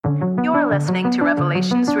listening to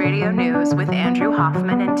Revelations Radio News with Andrew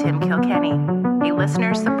Hoffman and Tim Kilkenny, a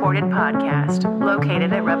listener-supported podcast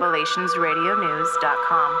located at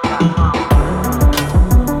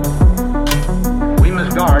revelationsradionews.com. We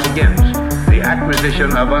must guard against the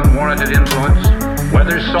acquisition of unwarranted influence,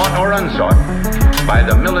 whether sought or unsought, by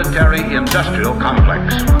the military-industrial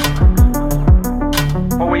complex.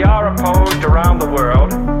 For we are opposed around the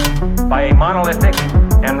world by a monolithic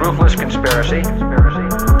and ruthless conspiracy.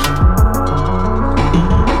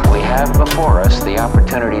 We have before us the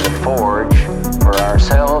opportunity to forge for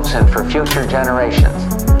ourselves and for future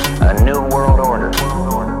generations a new world order.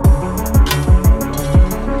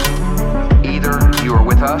 Either you are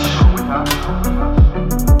with us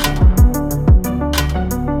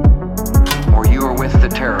or you are with the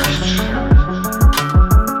terrorists.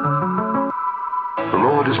 The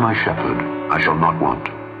Lord is my shepherd, I shall not want.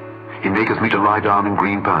 He maketh me to lie down in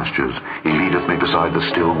green pastures. He leadeth me beside the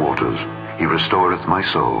still waters. He restoreth my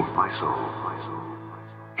soul.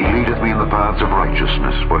 He leadeth me in the paths of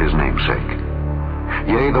righteousness for his name's sake.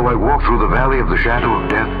 Yea, though I walk through the valley of the shadow of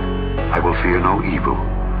death, I will fear no evil,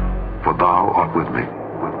 for thou art with me.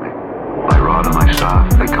 Thy rod and thy staff,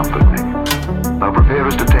 they comfort me. Thou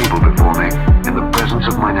preparest a table before me in the presence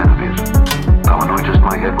of mine enemies. Thou anointest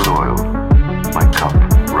my head with oil. My cup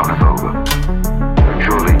runneth over.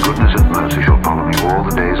 Surely goodness and mercy shall follow me all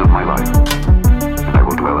the days of my life, and I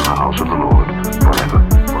will dwell in the house of the Lord forever.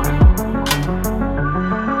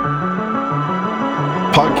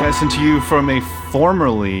 Podcasting to you from a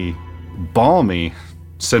formerly balmy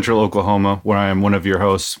Central Oklahoma, where I am one of your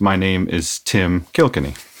hosts. My name is Tim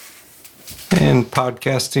Kilkenny. And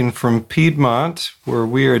podcasting from Piedmont, where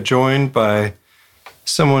we are joined by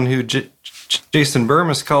someone who Jason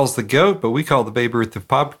Burmis calls the GOAT, but we call the Babe Ruth of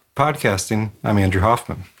Podcasting. I'm Andrew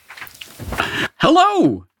Hoffman.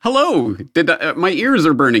 Hello. My ears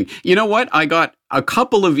are burning. You know what? I got a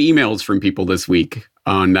couple of emails from people this week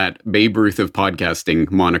on that Babe Ruth of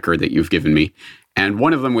Podcasting moniker that you've given me. And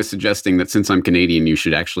one of them was suggesting that since I'm Canadian, you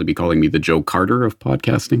should actually be calling me the Joe Carter of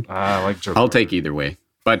podcasting. I like Joe I'll Carter. take either way.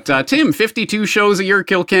 But Tim, 52 shows a year,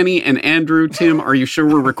 Kilkenny, and Andrew, Tim, are you sure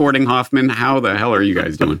we're recording Hoffman? How the hell are you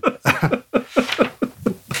guys doing?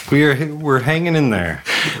 We're hanging in there.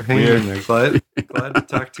 Glad to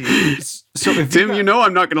talk to you. So Tim, you know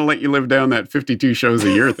I'm not going to let you live down that 52 shows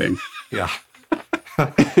a year thing. Yeah.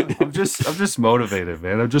 I'm just motivated,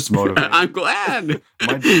 man. I'm just motivated. I'm glad.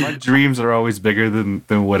 My dreams are always bigger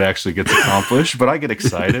than what actually gets accomplished, but I get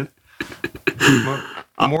excited.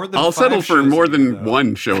 I'll settle for more than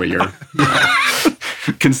one show a year.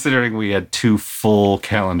 Considering we had 2 full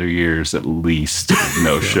calendar years at least,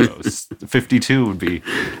 no shows. 52 would be,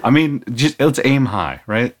 let's aim high,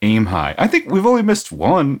 right? Aim high. I think we've only missed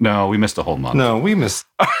one. No, we missed a whole month. No, we missed.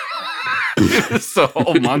 It's a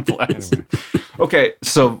whole month last. Okay,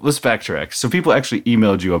 so let's backtrack. So people actually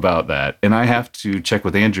emailed you about that, and I have to check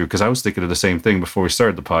with Andrew because I was thinking of the same thing before we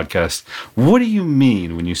started the podcast. What do you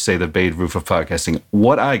mean when you say the Babe Ruth of Podcasting?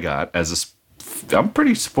 What I got I'm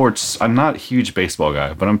pretty sports. I'm not a huge baseball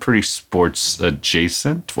guy, but I'm pretty sports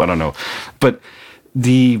adjacent. I don't know. But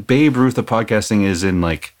the Babe Ruth of Podcasting is in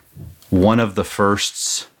like one of the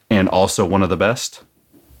firsts and also one of the best.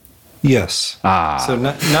 Yes. So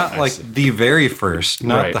not like the very first,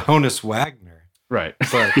 not right. The Honus Wagner. Right.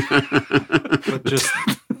 But just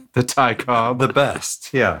the Ty Cobb. The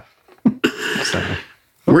best. Yeah. So.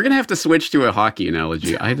 We're going to have to switch to a hockey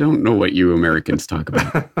analogy. I don't know what you Americans talk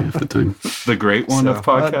about half the time. The great one of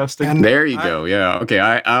podcasting? There you go. Yeah. Okay.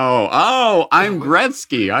 I'm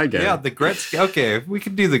Gretzky. I get it. Yeah, the Gretzky. Okay, we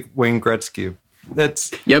could do the Wayne Gretzky.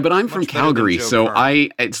 But I'm from Calgary, so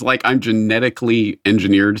it's like I'm genetically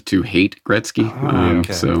engineered to hate Gretzky.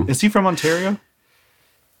 Okay. So is he from Ontario?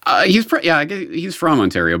 He's from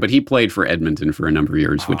Ontario, but he played for Edmonton for a number of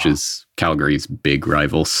years, which is Calgary's big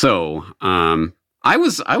rival. So, I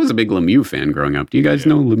was a big Lemieux fan growing up. Do you guys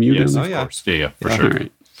know Lemieux? Yes, down of there? course. Yeah, for sure. All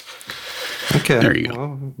right. Okay. There you go.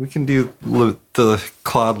 Well, we can do the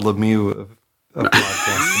Claude Lemieux of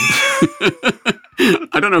podcasting.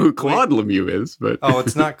 I don't know who Claude Lemieux is, but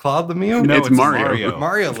it's not Claude Lemieux? No, it's Mario.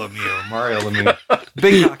 Mario Lemieux.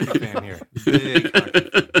 Big hockey fan here. Big hockey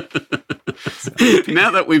fan.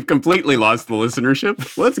 Now that we've completely lost the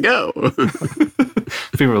listenership, let's go.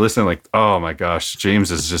 People are listening like, oh my gosh,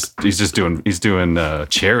 James is he's doing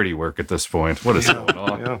charity work at this point. What is going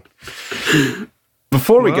on? Yeah.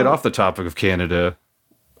 Before we get off the topic of Canada,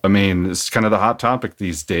 it's kind of the hot topic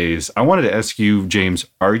these days. I wanted to ask you, James,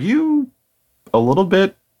 are you a little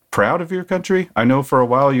bit proud of your country? I know for a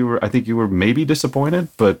while I think you were maybe disappointed,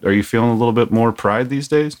 but are you feeling a little bit more pride these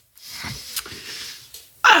days?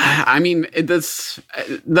 I mean, that's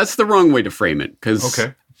the wrong way to frame it, because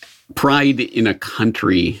pride in a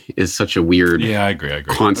country is such a weird I agree.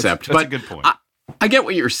 concept. That's a good point. I get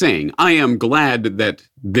what you're saying. I am glad that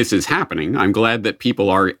this is happening. I'm glad that people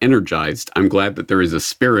are energized. I'm glad that there is a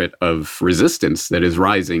spirit of resistance that is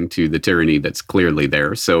rising to the tyranny that's clearly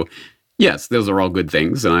there. So, yes, those are all good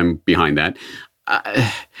things, and I'm behind that.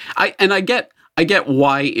 I get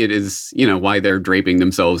why it is, why they're draping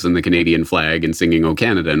themselves in the Canadian flag and singing "O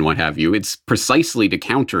Canada" and what have you. It's precisely to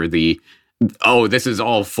counter this is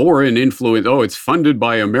all foreign influence. Oh, it's funded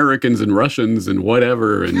by Americans and Russians and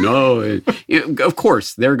whatever. And of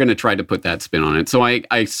course, they're going to try to put that spin on it. So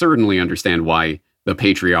I certainly understand why the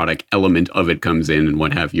patriotic element of it comes in and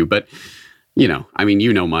what have you. But,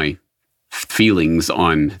 my feelings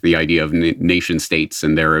on the idea of nation states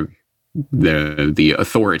and the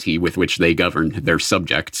authority with which they govern their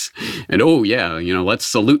subjects. And let's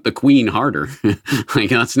salute the Queen harder. Like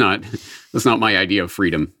that's not my idea of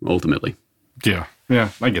freedom ultimately. Yeah,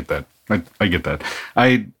 I get that. I get that.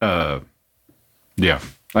 I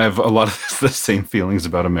have a lot of the same feelings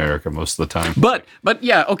about America most of the time. But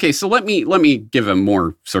yeah, okay. So let me give a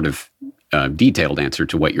more sort of detailed answer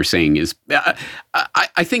to what you're saying. Is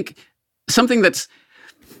I think something that's,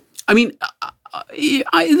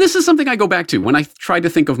 this is something I go back to when I try to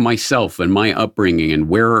think of myself and my upbringing and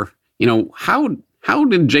where, how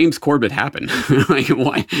did James Corbett happen? Like,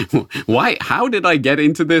 why, how did I get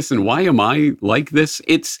into this and why am I like this?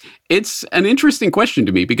 It's an interesting question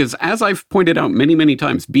to me because as I've pointed out many, many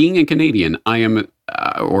times, being a Canadian, I am,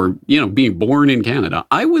 being born in Canada,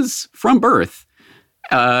 I was from birth,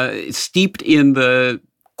 steeped in the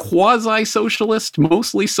quasi-socialist,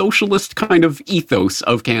 mostly socialist kind of ethos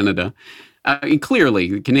of Canada.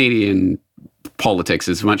 Clearly, Canadian politics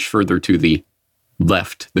is much further to the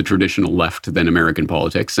left, the traditional left, than American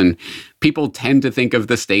politics. And people tend to think of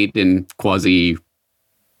the state in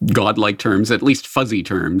quasi-godlike terms, at least fuzzy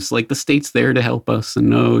terms, like the state's there to help us.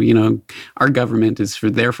 And our government is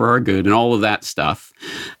there for our good and all of that stuff.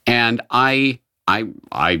 And I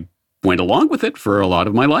went along with it for a lot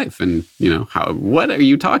of my life. And, what are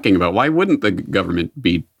you talking about? Why wouldn't the government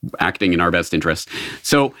be acting in our best interest?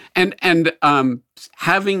 So, and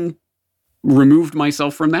having removed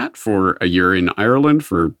myself from that for a year in Ireland,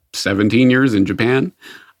 for 17 years in Japan,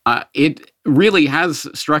 it really has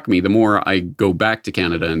struck me the more I go back to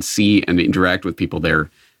Canada and see and interact with people there,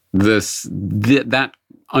 that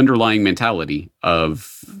underlying mentality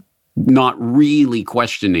of not really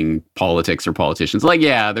questioning politics or politicians. Like,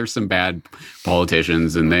 yeah, there's some bad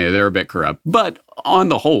politicians and they're a bit corrupt, but on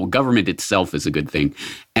the whole, government itself is a good thing.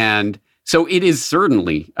 And so it is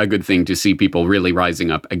certainly a good thing to see people really rising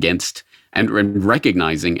up against and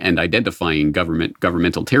recognizing and identifying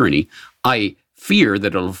governmental tyranny. I fear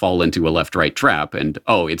that it'll fall into a left-right trap and,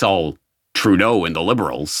 it's all Trudeau and the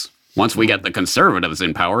Liberals. Once we get the Conservatives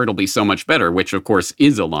in power, it'll be so much better, which of course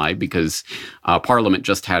is a lie because Parliament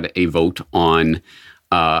just had a vote on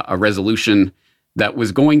a resolution that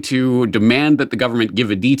was going to demand that the government give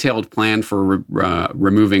a detailed plan for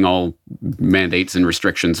removing all mandates and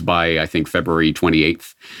restrictions by, I think, February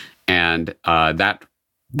 28th. And that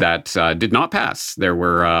did not pass. There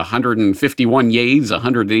were 151 yeas,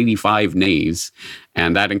 185 nays,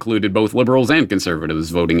 and that included both Liberals and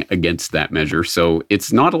Conservatives voting against that measure. So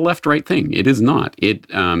it's not a left-right thing. It is not.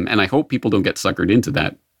 And I hope people don't get suckered into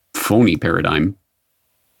that phony paradigm.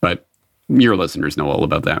 But your listeners know all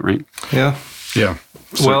about that, right? Yeah. Yeah.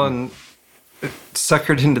 Well, and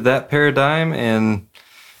suckered into that paradigm and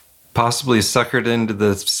possibly suckered into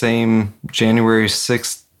the same January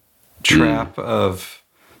 6th trap of,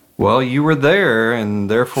 well, you were there, and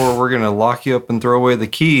therefore we're going to lock you up and throw away the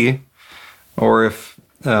key. Or if,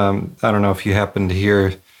 I don't know if you happen to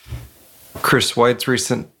hear Chris White's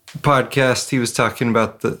recent podcast, he was talking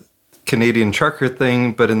about the Canadian trucker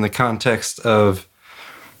thing, but in the context of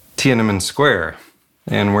Tiananmen Square,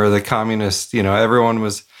 and where the communists, everyone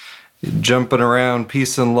was jumping around,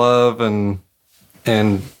 peace and love, and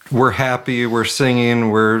we're happy, we're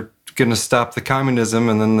singing, we're going to stop the communism,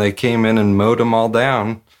 and then they came in and mowed them all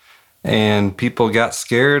down. And people got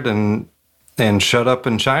scared and shut up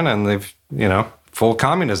in China, and they've, full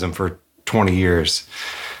communism for 20 years.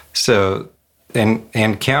 So,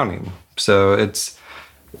 and counting. So it's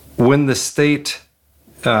when the state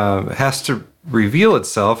has to reveal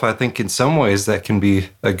itself, I think in some ways that can be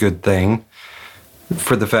a good thing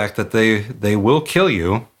for the fact that they will kill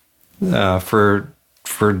you for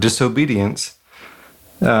disobedience.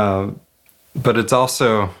 But it's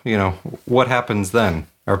also, what happens then?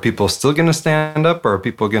 Are people still going to stand up, or are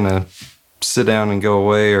people going to sit down and go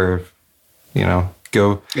away, or,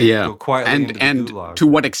 go quietly into the gulag. To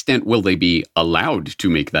what extent will they be allowed to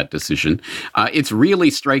make that decision? It's really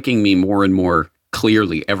striking me more and more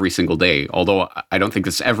clearly every single day, although I don't think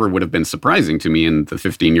this ever would have been surprising to me in the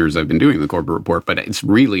 15 years I've been doing the Corbett Report, but it's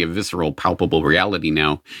really a visceral, palpable reality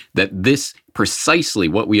now that this, precisely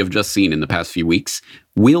what we have just seen in the past few weeks,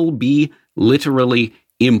 will be literally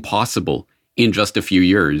impossible in just a few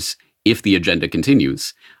years if the agenda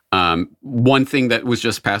continues. One thing that was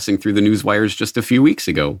just passing through the news wires just a few weeks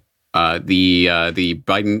ago, the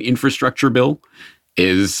Biden infrastructure bill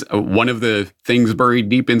is one of the things buried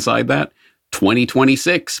deep inside that.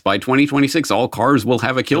 2026. By 2026, all cars will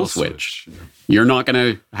have a kill switch. Yeah. You're not going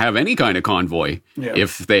to have any kind of convoy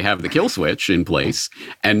if they have the kill switch in place.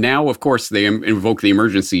 And now, of course, they invoke the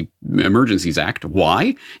Emergencies Act.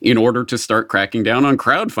 Why? In order to start cracking down on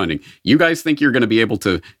crowdfunding. You guys think you're going to be able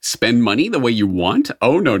to spend money the way you want?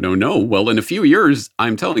 Oh, no. Well, in a few years,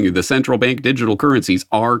 I'm telling you, the central bank digital currencies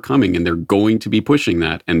are coming, and they're going to be pushing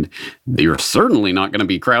that. And you're certainly not going to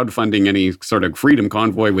be crowdfunding any sort of freedom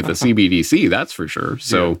convoy with the CBDC, that's for sure.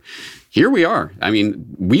 So here we are. I mean,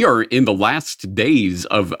 we are in the last days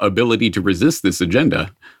of ability to resist this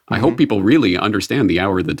agenda. I hope people really understand the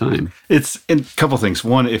hour of the time. It's a couple things.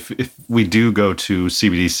 One, if we do go to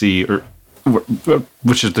CBDC, or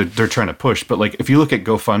which is they're trying to push, but like if you look at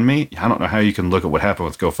GoFundMe, I don't know how you can look at what happened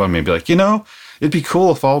with GoFundMe and be like, it'd be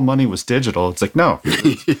cool if all money was digital. It's like, no.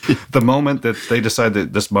 The moment that they decide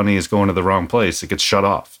that this money is going to the wrong place, it gets shut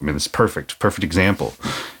off. I mean, it's perfect example.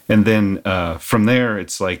 And then from there,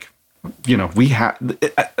 it's like,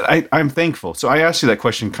 I'm thankful. So I asked you that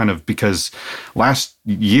question kind of because last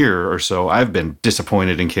year or so, I've been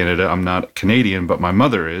disappointed in Canada. I'm not Canadian, but my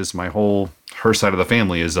mother is. Her side of the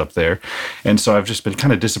family is up there. And so I've just been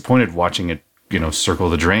kind of disappointed watching it, circle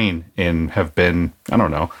the drain, and have been, I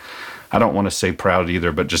don't know, I don't want to say proud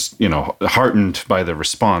either, but just, heartened by the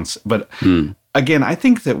response. But again, I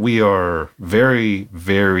think that we are very,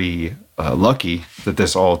 very lucky that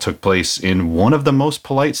this all took place in one of the most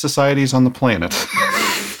polite societies on the planet.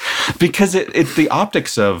 Because it's the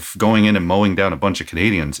optics of going in and mowing down a bunch of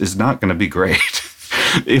Canadians is not going to be great.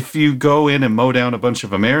 If you go in and mow down a bunch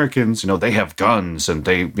of Americans, they have guns and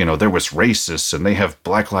there was racists and they have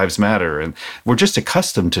Black Lives Matter. And we're just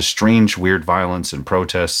accustomed to strange, weird violence and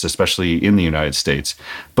protests, especially in the United States.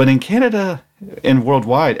 But in Canada and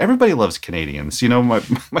worldwide, everybody loves Canadians.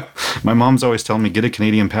 My mom's always telling me, get a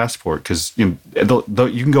Canadian passport because you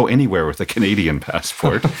can go anywhere with a Canadian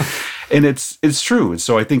passport. And it's true.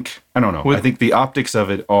 So I think, I don't know, I think the optics of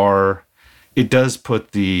it are... It does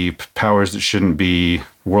put the powers that shouldn't be,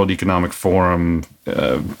 World Economic Forum,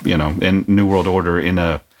 and New World Order in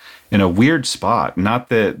a weird spot. Not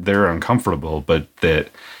that they're uncomfortable, but that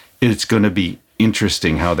it's going to be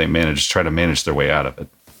interesting how they try to manage their way out of it.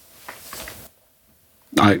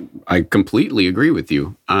 I completely agree with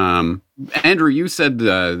you. Andrew, you said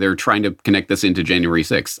they're trying to connect this into January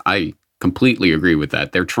 6th. I completely agree with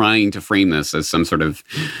that. They're trying to frame this as some sort of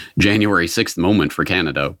January 6th moment for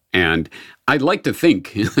Canada. And I'd like to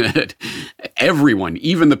think that everyone,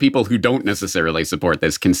 even the people who don't necessarily support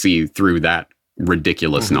this, can see through that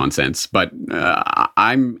ridiculous nonsense. But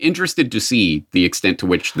I'm interested to see the extent to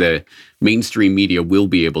which the mainstream media will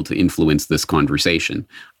be able to influence this conversation.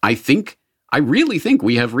 I really think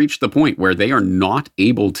we have reached the point where they are not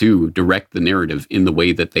able to direct the narrative in the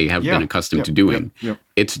way that they have been accustomed to doing.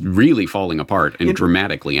 It's really falling apart and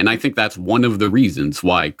dramatically. And I think that's one of the reasons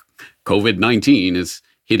why COVID-19 is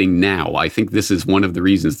hitting now. I think this is one of the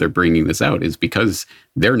reasons they're bringing this out, is because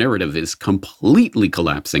their narrative is completely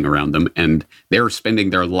collapsing around them, and they're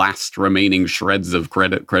spending their last remaining shreds of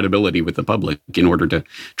credibility with the public in order to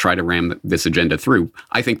try to ram this agenda through.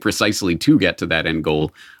 I think precisely to get to that end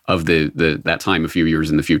goal of that time a few years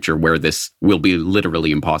in the future where this will be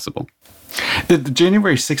literally impossible. The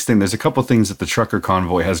January 6th thing, there's a couple things that the trucker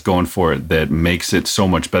convoy has going for it that makes it so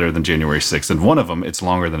much better than January 6th. And one of them, it's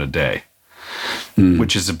longer than a day.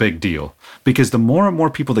 Which is a big deal, because the more and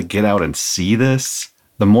more people that get out and see this,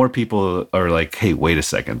 the more people are like, hey, wait a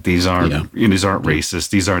second, these aren't racist,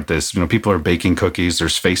 these aren't this, people are baking cookies,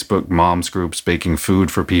 there's Facebook moms groups baking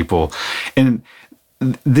food for people, and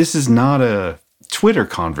this is not a Twitter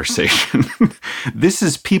conversation. This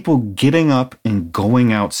is people getting up and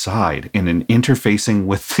going outside and interfacing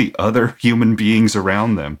with the other human beings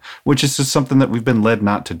around them, which is just something that we've been led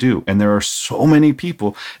not to do. And there are so many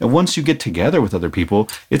people. And once you get together with other people,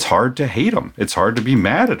 it's hard to hate them. It's hard to be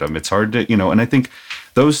mad at them. It's hard to, and I think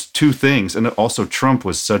those two things, and also Trump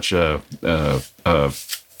was such a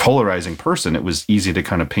polarizing person, it was easy to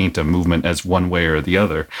kind of paint a movement as one way or the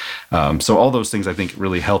other. So all those things I think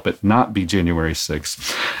really help it not be January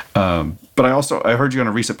 6th. But I heard you on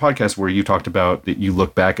a recent podcast where you talked about that you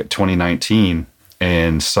look back at 2019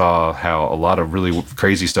 and saw how a lot of really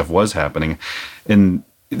crazy stuff was happening. And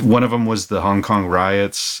one of them was the Hong Kong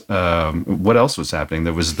riots. What else was happening?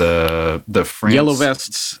 There was the France Yellow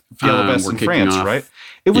Vests in France, right?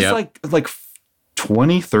 It was like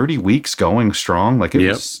 20, 30 weeks going strong. Like it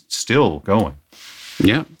was still going.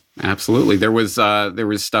 Yeah, absolutely. There was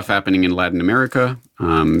stuff happening in Latin America.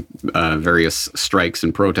 Various strikes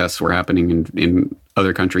and protests were happening in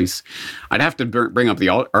other countries. I'd have to bring up the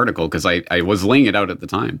article because I was laying it out at the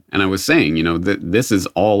time. And I was saying, this is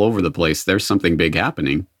all over the place. There's something big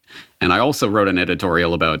happening. And I also wrote an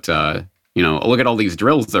editorial about, look at all these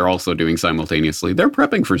drills they're also doing simultaneously. They're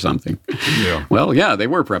prepping for something. Yeah. Well, yeah, they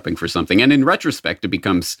were prepping for something. And in retrospect, it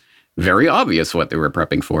becomes very obvious what they were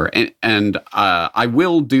prepping for. And I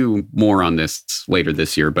will do more on this later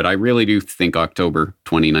this year, but I really do think October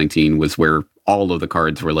 2019 was where all of the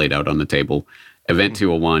cards were laid out on the table. Event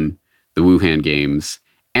 201, the Wuhan Games,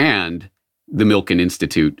 and the Milken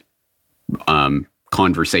Institute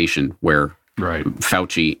conversation where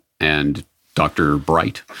Fauci and Dr.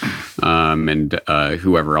 Bright and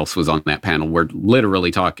whoever else was on that panel were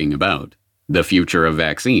literally talking about the future of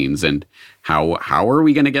vaccines and how are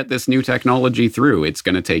we going to get this new technology through? It's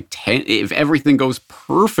going to take 10, if everything goes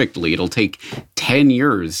perfectly, it'll take 10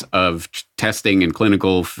 years of testing and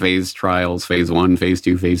clinical phase trials, phase 1, phase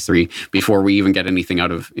 2, phase 3, before we even get anything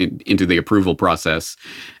into the approval process.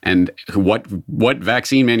 And what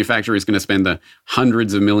vaccine manufacturer is going to spend the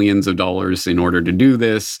hundreds of millions of dollars in order to do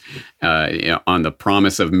this on the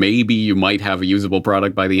promise of maybe you might have a usable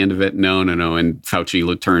product by the end of it? No. And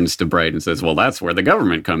Fauci turns to Bright and says, well, that's where the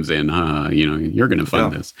government comes in. You're going to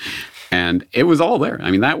fund this. And it was all there. I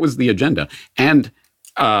mean, that was the agenda. And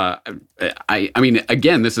I mean,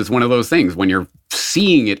 again, this is one of those things when you're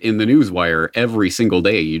seeing it in the newswire every single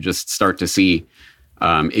day, you just start to see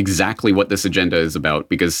exactly what this agenda is about,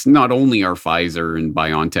 because not only are Pfizer and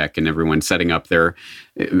BioNTech and everyone setting up their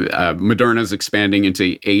Moderna's expanding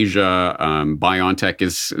into Asia. BioNTech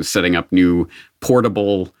is setting up new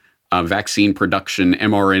portable vaccine production,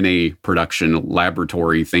 mRNA production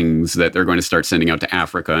laboratory things that they're going to start sending out to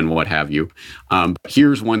Africa and what have you.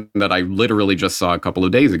 Here's one that I literally just saw a couple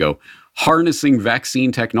of days ago. Harnessing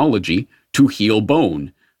vaccine technology to heal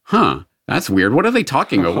bone. That's weird. What are they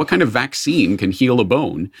talking about? What kind of vaccine can heal a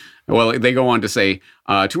bone? Well, they go on to say,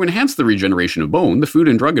 to enhance the regeneration of bone, the Food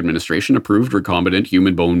and Drug Administration approved recombinant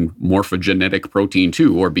human bone morphogenetic protein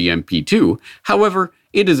 2, or BMP2. However,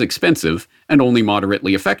 it is expensive and only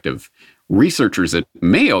moderately effective. Researchers at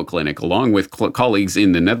Mayo Clinic, along with colleagues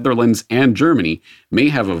in the Netherlands and Germany, may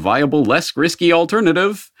have a viable, less risky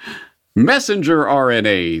alternative. Messenger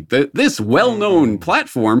RNA, this well-known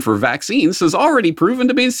platform for vaccines, has already proven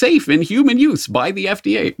to be safe in human use by the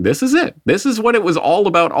FDA. This is it. This is what it was all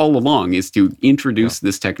about all along, is to introduce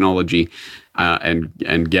this technology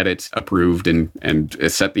and get it approved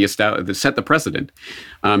and set the precedent.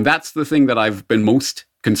 That's the thing that I've been most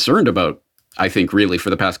concerned about, I think, really, for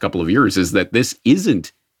the past couple of years, is that this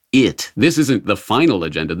isn't it. This isn't the final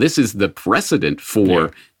agenda. This is the precedent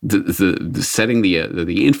for the setting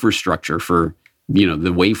the infrastructure for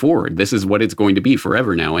the way forward. This is what it's going to be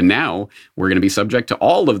forever now. And now we're going to be subject to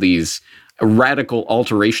all of these radical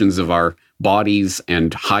alterations of our bodies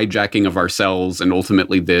and hijacking of our cells, and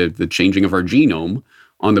ultimately the changing of our genome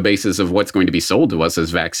on the basis of what's going to be sold to us as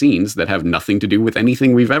vaccines that have nothing to do with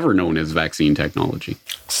anything we've ever known as vaccine technology.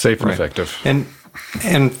 Safe and effective. And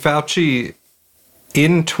Fauci,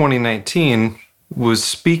 in 2019, was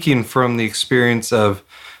speaking from the experience of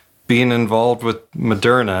being involved with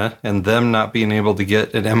Moderna and them not being able to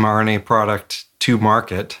get an mRNA product to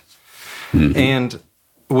market. Mm-hmm. And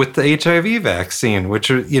with the HIV vaccine, which,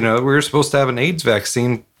 we were supposed to have an AIDS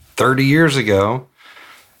vaccine 30 years ago.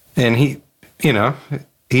 And he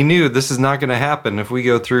knew this is not going to happen if we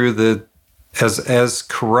go through as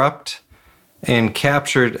corrupt and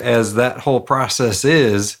captured as that whole process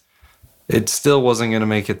is. It still wasn't going to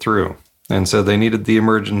make it through. And so they needed the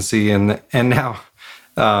emergency. And now,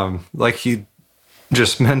 like he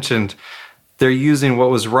just mentioned, they're using what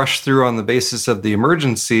was rushed through on the basis of the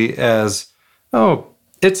emergency as,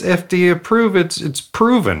 it's FDA approved. It's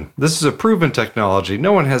proven. This is a proven technology.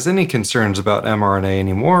 No one has any concerns about mRNA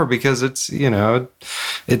anymore because it's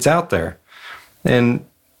out there. And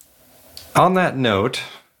on that note,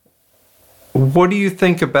 what do you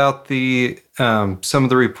think about some of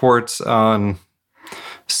the reports on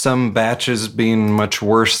some batches being much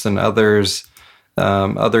worse than others?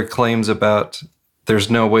 Other claims about there's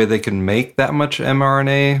no way they can make that much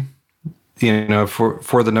mRNA,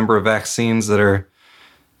 for the number of vaccines that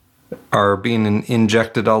are being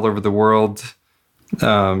injected all over the world.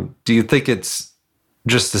 Do you think it's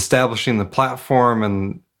just establishing the platform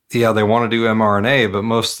and they want to do mRNA, but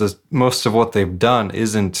most of what they've done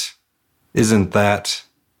isn't that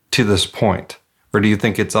to this point? Or do you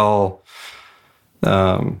think it's all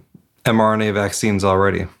mRNA vaccines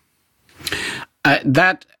already?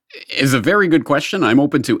 That is a very good question. I'm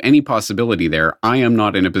open to any possibility there. I am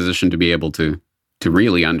not in a position to be able to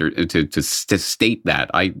really to state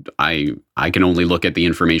that. I can only look at the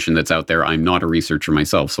information that's out there. I'm not a researcher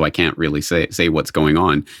myself, so I can't really say what's going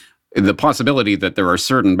on. The possibility that there are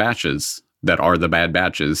certain batches that are the bad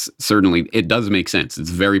batches, certainly it does make sense. It's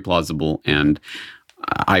very plausible, and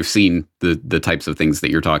I've seen the types of things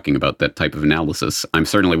that you're talking about, that type of analysis. I'm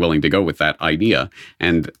certainly willing to go with that idea.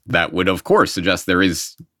 And that would, of course, suggest there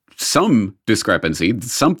is some discrepancy.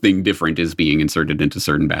 Something different is being inserted into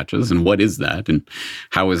certain batches. And what is that? And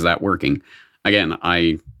how is that working? Again,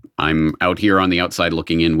 I'm out here on the outside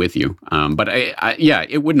looking in with you. But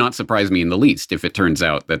it would not surprise me in the least if it turns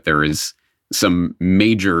out that there is some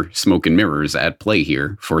major smoke and mirrors at play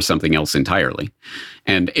here for something else entirely.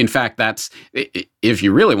 And in fact, that's, if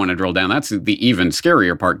you really want to drill down, that's the even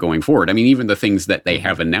scarier part going forward. I mean, even the things that they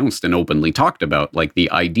have announced and openly talked about, like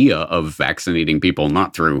the idea of vaccinating people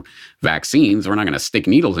not through vaccines. We're not going to stick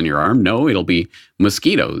needles in your arm. No, it'll be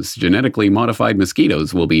mosquitoes, genetically modified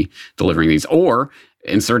mosquitoes will be delivering these, or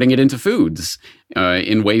inserting it into foods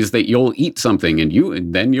in ways that you'll eat something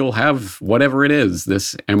and then you'll have whatever it is,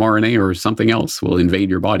 this mRNA or something else will invade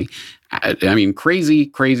your body. I mean,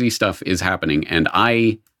 crazy stuff is happening. And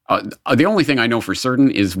the only thing I know for certain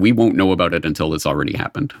is we won't know about it until it's already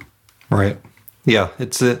happened. Right. Yeah.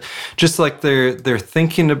 It's just like they're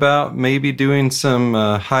thinking about maybe doing some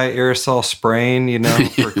high aerosol spraying,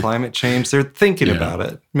 for climate change. They're thinking about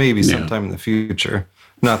it maybe sometime in the future.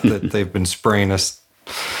 Not that they've been spraying us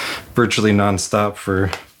virtually nonstop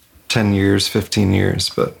for 10 years, 15 years.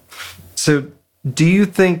 But so do you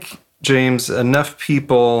think, James, enough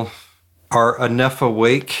people are enough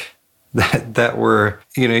awake that we're,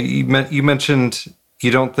 you mentioned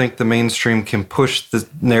you don't think the mainstream can push the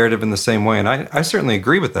narrative in the same way. And I certainly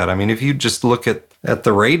agree with that. I mean, if you just look at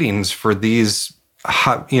the ratings for these,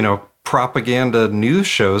 propaganda news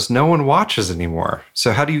shows, no one watches anymore.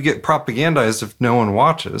 So how do you get propagandized if no one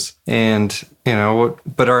watches? And,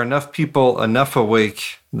 but are enough people enough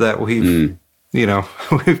awake that we've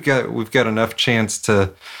got enough chance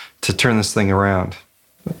to turn this thing around?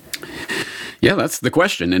 Yeah, that's the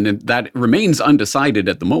question. And that remains undecided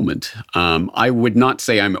at the moment. I would not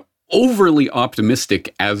say I'm overly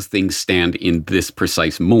optimistic as things stand in this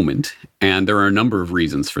precise moment. And there are a number of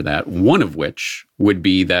reasons for that. One of which would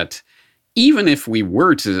be that even if we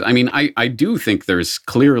were to, I do think there's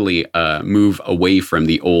clearly a move away from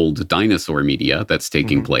the old dinosaur media that's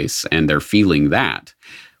taking place, and they're feeling that.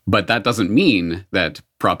 But that doesn't mean that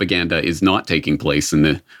propaganda is not taking place in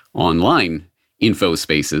the online info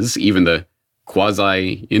spaces, even the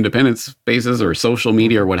quasi-independent spaces or social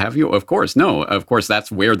media or what have you. Of course, no. Of course, that's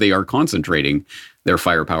where they are concentrating their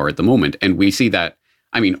firepower at the moment. And we see that,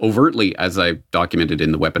 overtly, as I've documented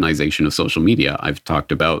in the weaponization of social media. I've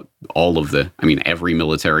talked about all of every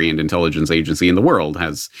military and intelligence agency in the world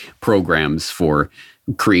has programs for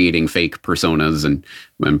creating fake personas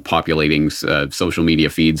and populating social media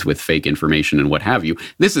feeds with fake information and what have you.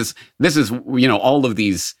 This is all of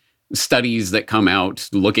these studies that come out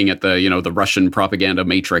looking at the Russian propaganda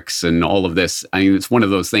matrix and all of this. It's one of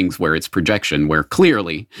those things where it's projection, where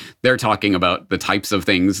clearly they're talking about the types of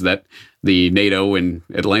things that the NATO and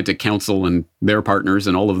Atlantic Council and their partners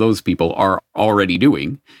and all of those people are already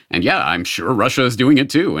doing. And yeah, I'm sure Russia is doing it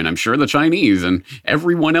too. And I'm sure the Chinese and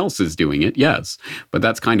everyone else is doing it. Yes. But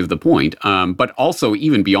that's kind of the point. But also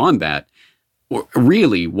even beyond that,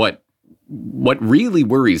 really what really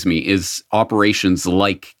worries me is operations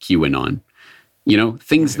like QAnon.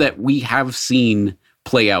 Things that we have seen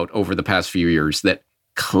play out over the past few years that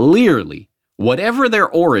clearly, whatever their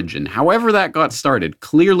origin, however that got started,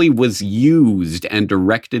 clearly was used and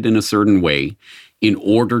directed in a certain way in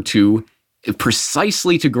order to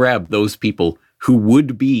precisely to grab those people who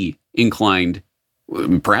would be inclined,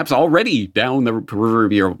 perhaps already down the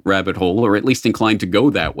proverbial rabbit hole, or at least inclined to go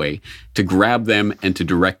that way, to grab them and to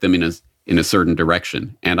direct them in a certain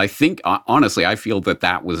direction. And I think, honestly, I feel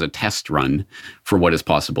that was a test run for what is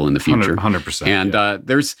possible in the future. 100%.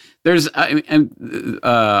 And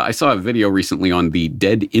I saw a video recently on the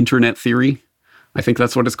dead internet theory. I think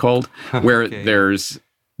that's what it's called, where there's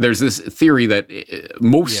there's this theory that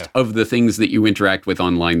most of the things that you interact with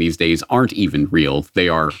online these days aren't even real. They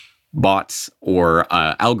are bots or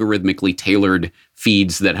algorithmically tailored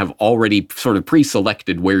feeds that have already sort of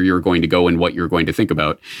pre-selected where you're going to go and what you're going to think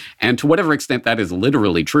about. And to whatever extent that is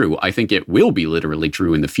literally true, I think it will be literally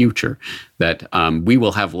true in the future, that we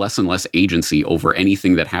will have less and less agency over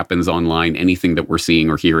anything that happens online, anything that we're seeing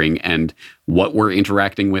or hearing, and what we're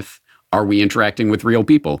interacting with. Are we interacting with real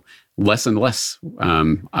people? Less and less.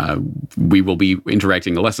 We will be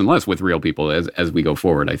interacting less and less with real people as we go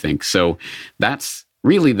forward, I think. So that's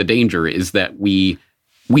really the danger, is that we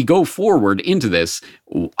go forward into this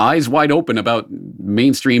eyes wide open about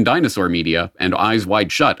mainstream dinosaur media and eyes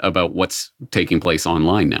wide shut about what's taking place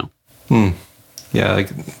online now. Yeah,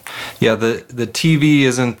 the TV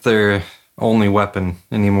isn't their only weapon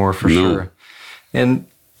anymore, for sure. And,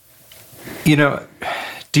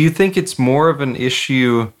 do you think it's more of an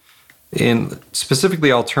issue in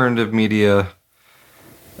specifically alternative media?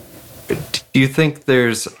 Do you think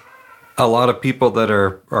there's a lot of people that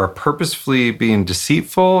are purposefully being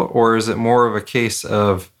deceitful, or is it more of a case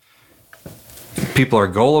of people are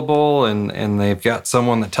gullible and they've got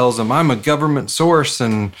someone that tells them, I'm a government source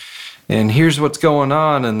and here's what's going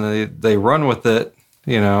on, and they run with it,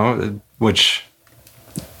 which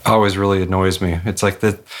always really annoys me. It's like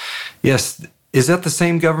yes, is that the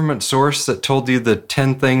same government source that told you the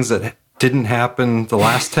 10 things that didn't happen the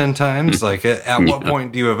last 10 times? Like at what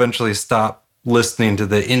point do you eventually stop listening to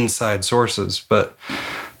the inside sources? But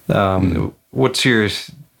what's your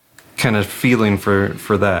kind of feeling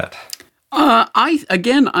for that?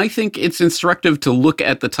 I think it's instructive to look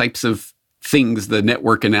at the types of things, the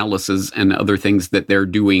network analysis and other things that they're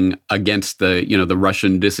doing against the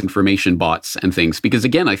Russian disinformation bots and things, because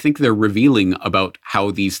again, I think they're revealing about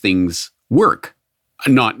how these things work.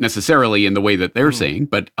 Not necessarily in the way that they're saying,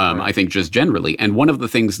 but I think just generally. And one of the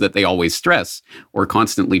things that they always stress or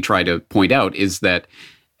constantly try to point out is that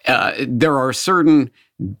there are certain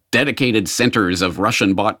dedicated centers of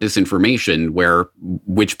Russian bot disinformation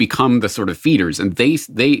which become the sort of feeders, and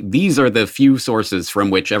these are the few sources from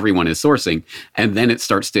which everyone is sourcing, and then it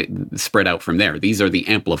starts to spread out from there. These are the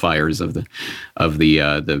amplifiers of the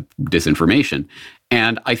disinformation,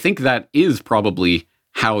 and I think that is probably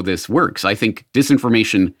how this works. I think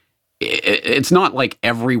disinformation, it's not like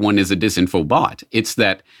everyone is a disinfo bot. It's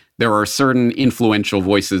that there are certain influential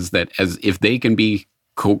voices that, as if they can be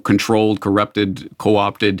controlled, corrupted,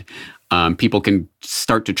 co-opted, people can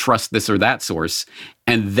start to trust this or that source.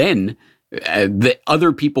 And then the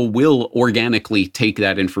other people will organically take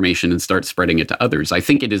that information and start spreading it to others. I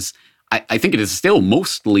think it is still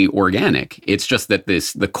mostly organic. It's just that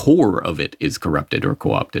the core of it is corrupted or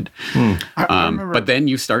co-opted. But then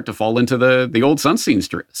you start to fall into the old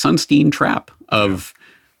Sunstein trap of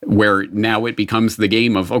where now it becomes the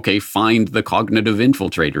game of, okay, find the cognitive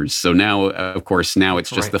infiltrators. So now, of course, it's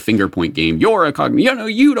just the finger point game. You're a cognitive,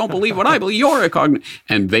 you don't believe what I believe, you're a cognitive.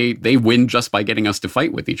 And they win just by getting us to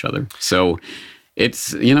fight with each other. So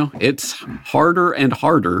it's harder and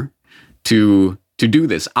harder to do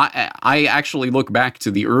this. I actually look back to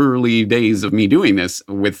the early days of me doing this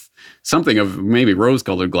with something of maybe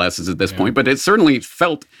rose-colored glasses at this point, but it certainly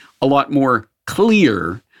felt a lot more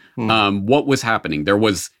clear what was happening.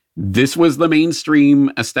 This was the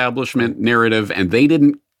mainstream establishment narrative, and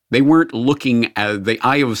they weren't looking at the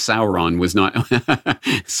Eye of Sauron was not.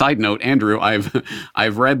 Side note, Andrew,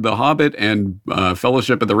 I've read The Hobbit and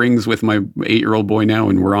Fellowship of the Rings with my 8-year-old boy now,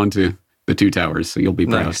 and we're on to the Two Towers, so you'll be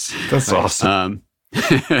proud. Nice. That's awesome.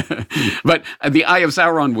 But the Eye of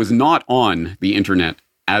Sauron was not on the internet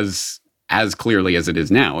as clearly as it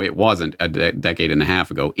is now. It wasn't a decade and a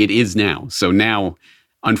half ago. It is now. So now,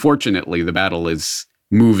 unfortunately, the battle is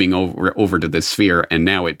moving over to this sphere, and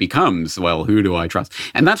now it becomes, well, who do I trust?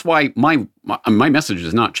 And that's why my message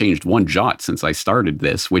has not changed one jot since I started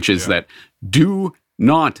this, which is that do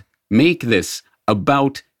not make this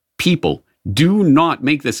about people. Do not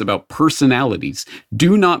make this about personalities.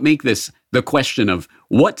 Do not make this the question of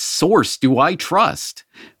what source do I trust?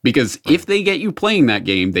 Because if they get you playing that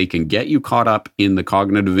game, they can get you caught up in the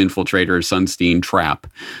cognitive infiltrator Sunstein trap.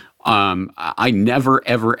 I never,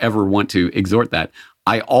 ever, ever want to exhort that.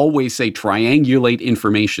 I always say triangulate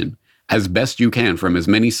information as best you can from as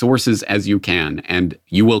many sources as you can, and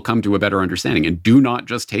you will come to a better understanding. And do not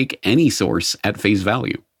just take any source at face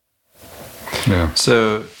value. Yeah.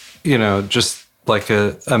 So, just like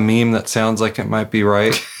a meme that sounds like it might be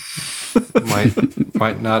right,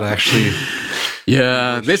 might not actually.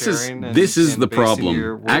 Yeah, this is the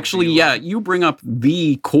problem. Actually, you bring up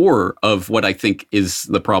the core of what I think is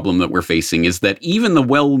the problem that we're facing, is that even the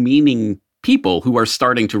well-meaning people who are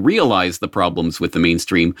starting to realize the problems with the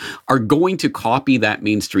mainstream are going to copy that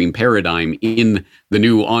mainstream paradigm in the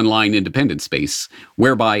new online independent space,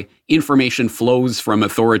 whereby information flows from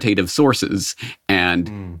authoritative sources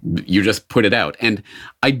and you just put it out. And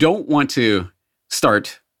I don't want to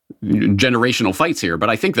start generational fights here, but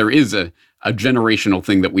I think there is a generational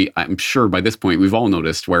thing that I'm sure by this point we've all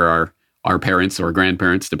noticed, where our parents or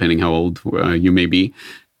grandparents, depending how old you may be,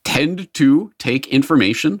 tend to take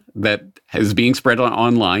information that is being spread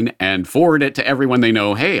online and forward it to everyone they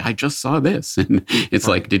know. Hey, I just saw this. And it's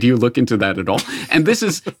like, did you look into that at all? And this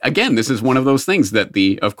is one of those things that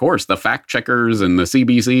of course, the fact checkers and the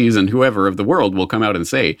CBCs and whoever of the world will come out and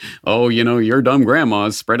say, oh, your dumb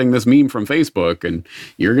grandma's spreading this meme from Facebook and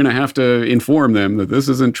you're going to have to inform them that this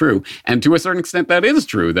isn't true. And to a certain extent, that is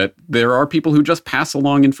true, that there are people who just pass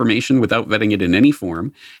along information without vetting it in any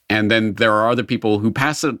form. And then there are other people who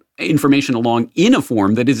pass information along in a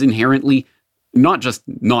form that is inherently not just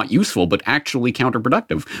not useful, but actually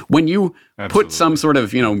counterproductive. When you put some sort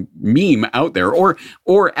of, meme out there, or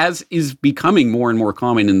as is becoming more and more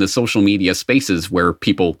common in the social media spaces where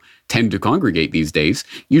people tend to congregate these days,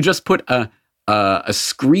 you just put a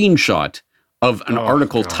screenshot of an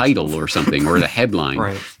article title or something, or the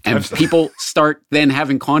headline. And people start then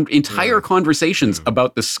having entire conversations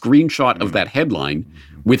about the screenshot of that headline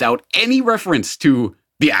without any reference to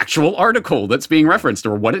the actual article that's being referenced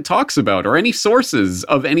or what it talks about or any sources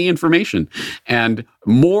of any information. And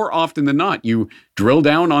more often than not, you drill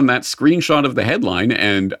down on that screenshot of the headline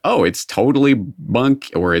and, it's totally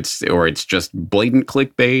bunk, or it's just blatant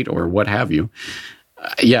clickbait or what have you.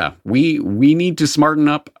 We need to smarten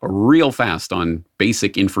up real fast on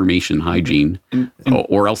basic information hygiene,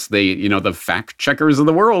 or else the fact checkers of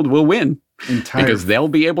the world will win. Because they'll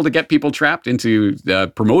be able to get people trapped into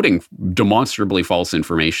promoting demonstrably false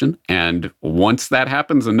information. And once that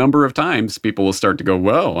happens a number of times, people will start to go,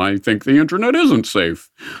 well, I think the internet isn't safe.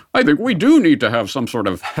 I think we do need to have some sort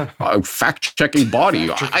of fact-checking body.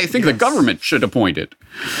 I think the government should appoint it.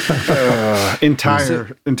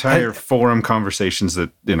 Entire forum conversations that,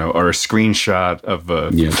 are a screenshot of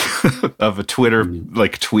of a Twitter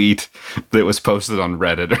tweet that was posted on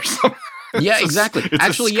Reddit or something. Exactly.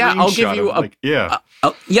 Actually, I'll give you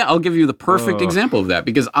I'll give you the perfect example of that,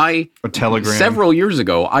 because Telegram. Several years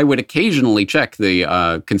ago, I would occasionally check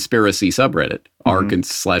the conspiracy subreddit,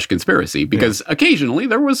 r/conspiracy, because occasionally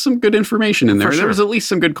there was some good information in there. There was at least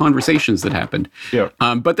some good conversations that happened.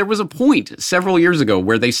 But there was a point several years ago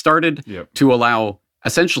where they started to allow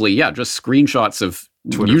essentially, just screenshots of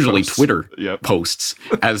Twitter posts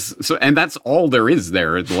and that's all there is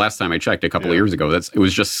there. The last time I checked a couple of years ago, it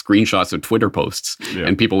was just screenshots of Twitter posts,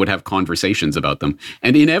 and people would have conversations about them.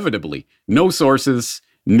 And inevitably, no sources,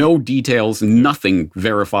 no details, nothing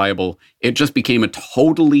verifiable. It just became a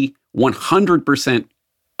totally 100%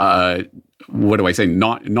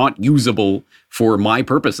 not usable for my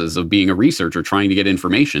purposes of being a researcher trying to get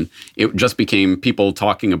information. It just became people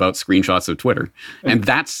talking about screenshots of Twitter. And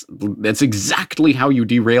that's exactly how you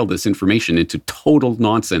derail this information into total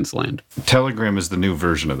nonsense land. Telegram is the new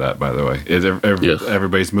version of that, by the way.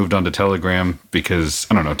 Everybody's moved on to Telegram because,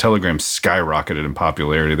 Telegram skyrocketed in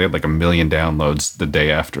popularity. They had 1 million downloads the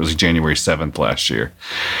day after. It was January 7th last year.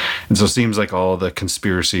 And so it seems like all the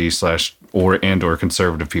conspiracy or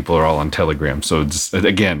conservative people are all on Telegram. So it's,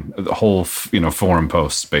 again, the whole, forum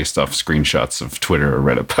posts based off screenshots of Twitter or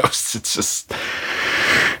Reddit posts.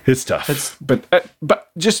 It's tough. But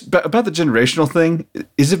just about the generational thing,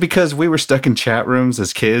 is it because we were stuck in chat rooms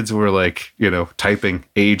as kids? We're typing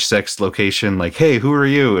age, sex, location, hey, who are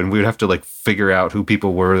you? And we would have to figure out who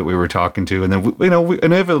people were that we were talking to. And then,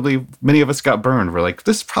 inevitably, many of us got burned. We're like,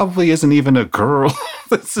 this probably isn't even a girl.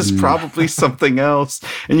 This is probably something else.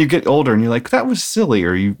 And you get older and you're like, that was silly.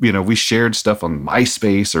 Or, we shared stuff on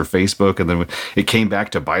MySpace or Facebook, and then it came back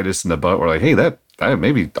to bite us in the butt. We're like, hey, that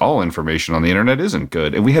maybe all information on the internet isn't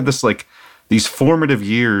good. And we had this these formative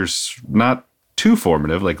years, not too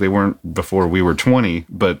formative, they weren't before we were 20,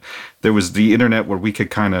 but there was the internet where we could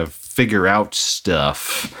kind of figure out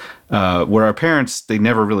stuff, where our parents, they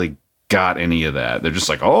never really got any of that. They're just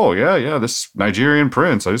like, oh yeah, this Nigerian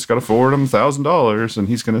prince, I just got to forward him $1,000 and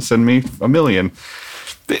he's going to send me $1 million.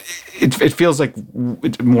 It feels like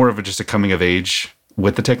it's more of just a coming of age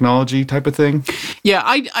with the technology type of thing. Yeah,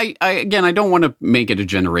 I don't want to make it a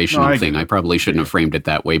generational thing. I probably shouldn't have framed it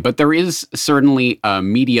that way. But there is certainly a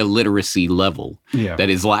media literacy level that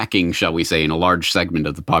is lacking, shall we say, in a large segment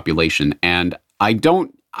of the population. And I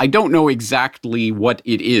don't know exactly what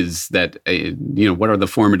it is that, what are the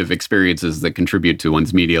formative experiences that contribute to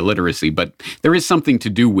one's media literacy, but there is something to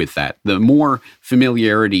do with that. The more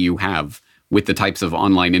familiarity you have with the types of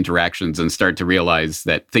online interactions and start to realize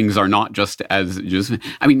that things are not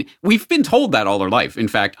I mean, we've been told that all our life. In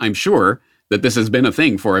fact, I'm sure that this has been a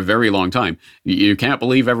thing for a very long time. You can't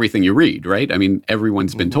believe everything you read, right? I mean,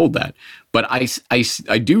 everyone's been told that. But I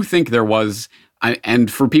do think there was,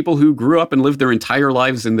 and for people who grew up and lived their entire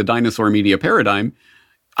lives in the dinosaur media paradigm,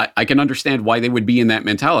 I can understand why they would be in that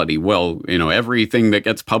mentality. Well, everything that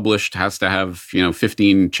gets published has to have,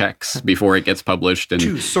 15 checks before it gets published. And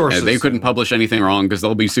Two sources. They couldn't publish anything wrong because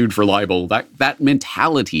they'll be sued for libel. That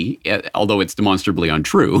mentality, although it's demonstrably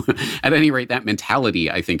untrue, at any rate, that mentality,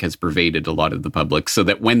 I think, has pervaded a lot of the public so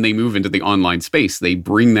that when they move into the online space, they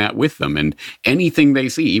bring that with them. And anything they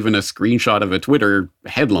see, even a screenshot of a Twitter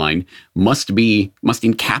headline, must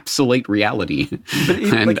encapsulate reality.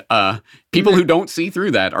 People who don't see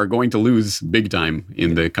through that are going to lose big time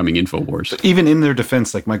in the coming info wars. Even in their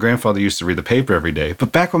defense, like my grandfather used to read the paper every day.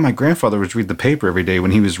 But back when my grandfather was reading the paper every day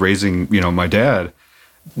when he was raising, my dad,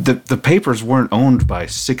 the papers weren't owned by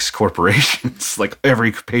 6 corporations, like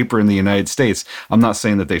every paper in the United States. I'm not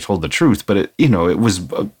saying that they told the truth, but it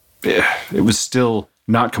was still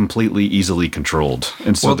not completely easily controlled.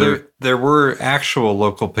 And so there were actual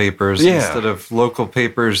local papers instead of local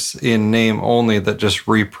papers in name only that just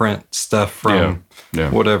reprint stuff from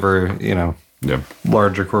whatever,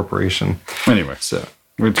 larger corporation. Anyway, so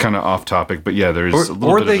we're kind of off topic, but there's a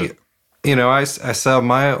little bit of it. I saw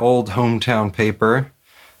my old hometown paper,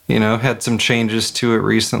 had some changes to it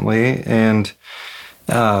recently, and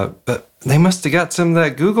but they must have got some of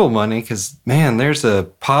that Google money because, man, there's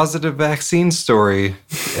a positive vaccine story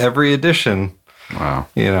every edition. Wow.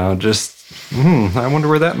 I wonder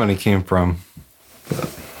where that money came from. But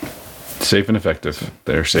safe and effective.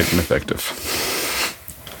 They're safe and effective.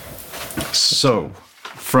 So,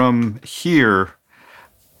 from here,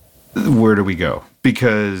 where do we go?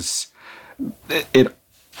 Because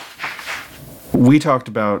we talked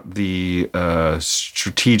about the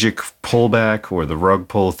strategic pullback or the rug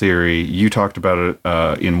pull theory. You talked about it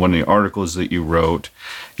in one of the articles that you wrote.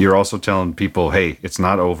 You're also telling people, hey, it's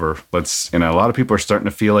not over. A lot of people are starting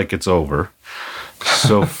to feel like it's over.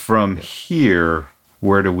 So from here,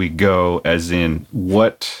 where do we go? As in,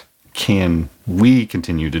 what can we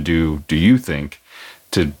continue to do you think,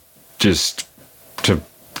 to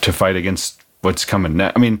fight against what's coming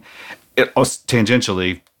next? I mean,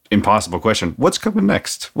 tangentially, impossible question. What's coming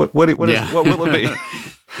next? What will it be?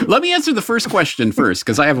 Let me answer the first question first,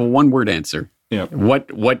 because I have a one-word answer. Yeah. What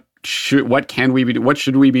can we be? What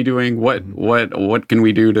should we be doing? What can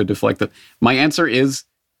we do to deflect it? My answer is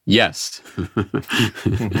yes.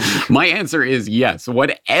 My answer is yes.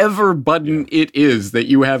 Whatever button it is that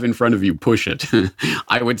you have in front of you, push it.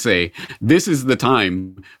 I would say this is the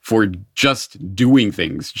time for just doing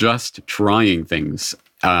things, just trying things.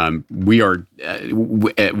 We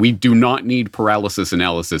do not need paralysis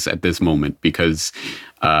analysis at this moment because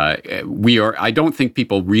I don't think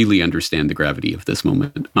people really understand the gravity of this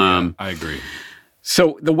moment. I agree.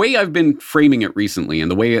 So the way I've been framing it recently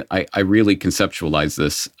and the way I really conceptualize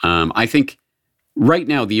this, I think right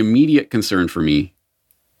now the immediate concern for me,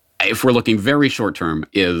 if we're looking very short term,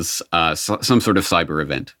 is some sort of cyber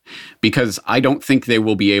event, because I don't think they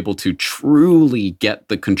will be able to truly get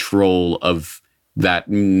the control of that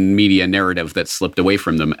media narrative that slipped away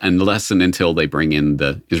from them unless and until they bring in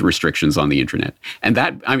the restrictions on the internet. And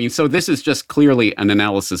so this is just clearly an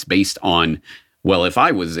analysis based on, well, if I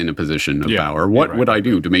was in a position of power, what would I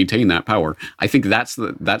do to maintain that power? I think that's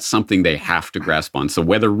something they have to grasp on. So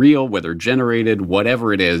whether real, whether generated,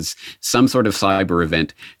 whatever it is, some sort of cyber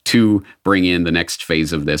event to bring in the next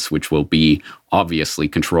phase of this, which will be obviously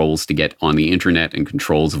controls to get on the internet and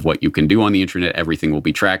controls of what you can do on the internet. Everything will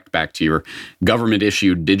be tracked back to your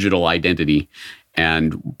government-issued digital identity.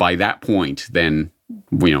 And by that point, then,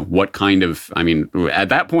 at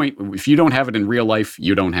that point, if you don't have it in real life,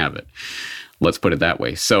 you don't have it. Let's put it that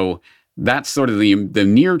way. So that's sort of the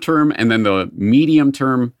near term, and then the medium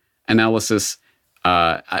term analysis.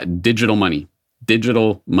 Digital money.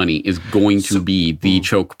 Digital money is going to be the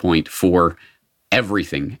choke point for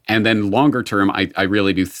everything. And then longer term, I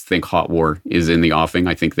really do think hot war is in the offing.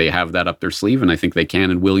 I think they have that up their sleeve, and I think they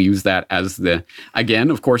can and will use that as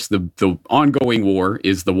again, of course, the ongoing war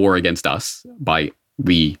is the war against us by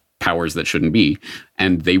the powers that shouldn't be,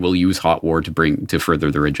 and they will use hot war to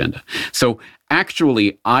further their agenda. So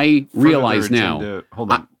actually, I realize now...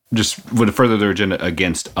 Hold on. Would it further their agenda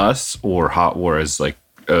against us, or hot war as like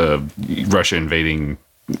Russia invading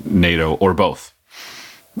NATO, or both?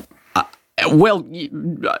 Well,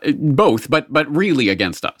 both, but really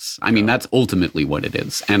against us. I mean, that's ultimately what it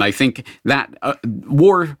is. And I think that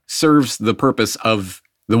war serves the purpose of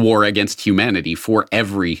the war against humanity for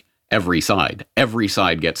every every side. Every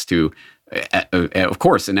side gets to, of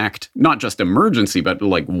course, enact not just emergency, but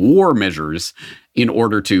like war measures in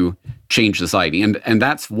order to change society. And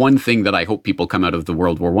that's one thing that I hope people come out of the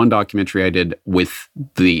World War I documentary I did with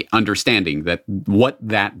the understanding that what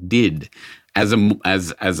that did as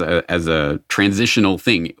a transitional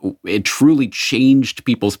thing, it truly changed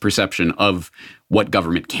people's perception of what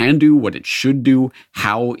government can do, what it should do,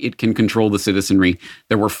 how it can control the citizenry.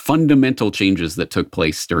 There were fundamental changes that took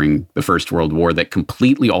place during the First World War that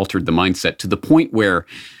completely altered the mindset to the point where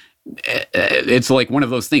it's like one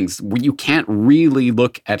of those things where you can't really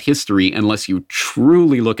look at history unless you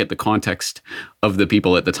truly look at the context of the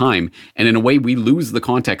people at the time. And in a way, we lose the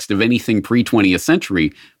context of anything pre-20th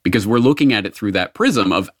century because we're looking at it through that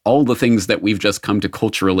prism of all the things that we've just come to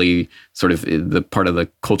culturally, sort of the part of the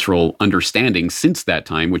cultural understanding since that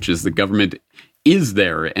time, which is the government is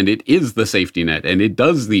there and it is the safety net and it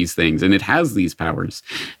does these things and it has these powers.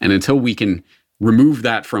 And until we can remove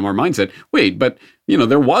that from our mindset, wait, but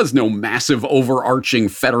there was no massive overarching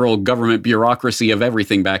federal government bureaucracy of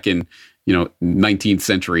everything back in 19th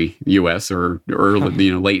century US or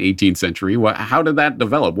early, late 18th century. How did that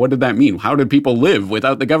develop? What did that mean? How did people live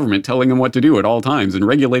without the government telling them what to do at all times and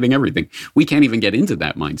regulating everything? We can't even get into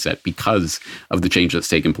that mindset because of the change that's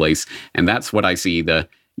taken place. And that's what I see the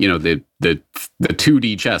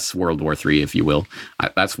 2D chess World War III, if you will.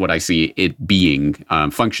 That's what I see it being,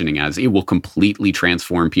 functioning as. It will completely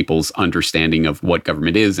transform people's understanding of what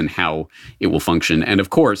government is and how it will function. And of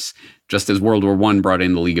course, just as World War I brought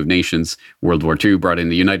in the League of Nations, World War II brought in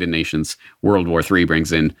the United Nations, World War III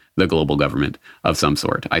brings in the global government of some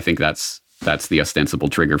sort. I think that's the ostensible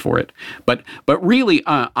trigger for it. But really,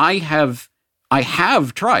 I've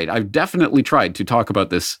definitely tried to talk about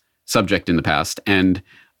this subject in the past, and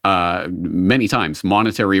many times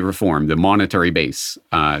monetary reform, the monetary base,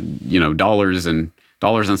 dollars and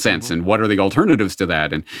cents, and what are the alternatives to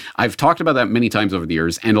that? And I've talked about that many times over the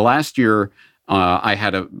years. And last year, I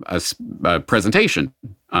had a presentation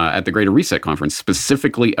at the Greater Reset Conference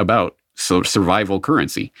specifically about survival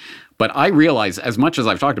currency. But I realize, as much as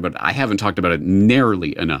I've talked about it, I haven't talked about it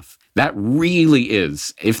nearly enough. That really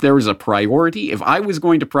is, if there was a priority, if I was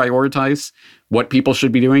going to prioritize what people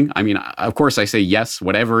should be doing, I mean, of course I say yes,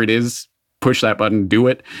 whatever it is, push that button, do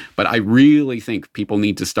it. But I really think people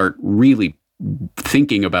need to start really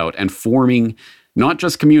thinking about and forming not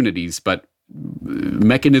just communities, but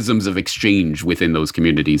mechanisms of exchange within those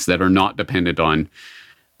communities that are not dependent on,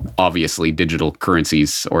 obviously, digital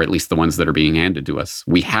currencies, or at least the ones that are being handed to us.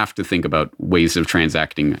 We have to think about ways of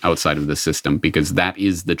transacting outside of the system because that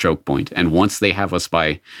is the choke point. And once they have us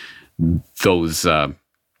by those,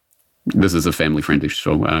 this is a family-friendly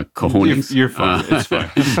show, cojones. You're fine. It's fine.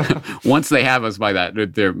 Once they have us by that,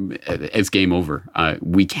 it's game over.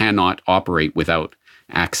 We cannot operate without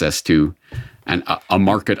access to a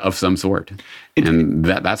market of some sort. And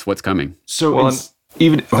that's what's coming. So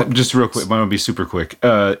even just real quick, mine will be super quick.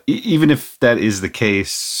 Even if that is the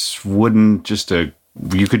case, wouldn't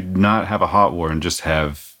you could not have a hot war and just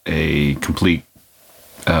have a complete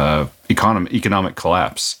economic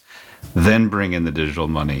collapse, then bring in the digital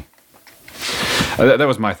money. That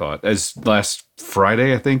was my thought. As last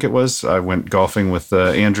Friday, I think it was, I went golfing with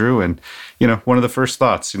Andrew, and one of the first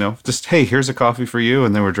thoughts, just, hey, here's a coffee for you.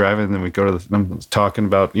 And then we're driving, and then we go to I'm talking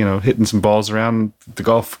about hitting some balls around the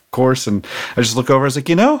golf course, and I just look over. I was like,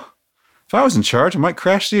 if I was in charge, I might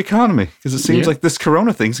crash the economy because it seems like this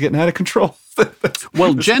Corona thing's getting out of control.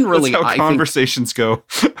 Well, generally, that's how conversations go.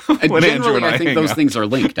 When Andrew and I think those things are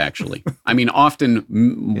linked, actually. I mean, often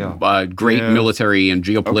great military and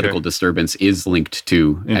geopolitical disturbance is linked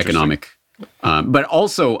to economic. But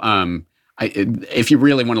also, if you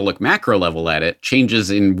really want to look macro level at it, changes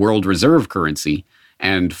in world reserve currency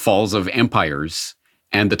and falls of empires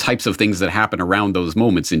and the types of things that happen around those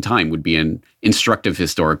moments in time would be an instructive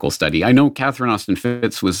historical study. I know Catherine Austin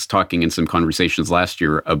Fitts was talking in some conversations last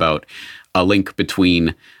year about a link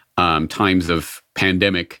between times of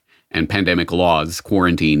pandemic and pandemic laws,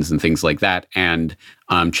 quarantines and things like that, and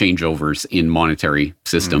changeovers in monetary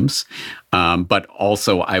systems. But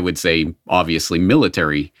also, I would say, obviously,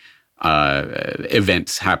 military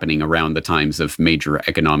events happening around the times of major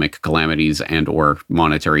economic calamities and or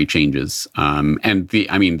monetary changes. And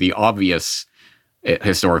the obvious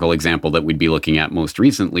historical example that we'd be looking at most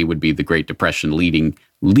recently would be the Great Depression leading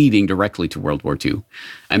directly to World War II.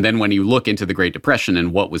 And then when you look into the Great Depression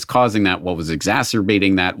and what was causing that, what was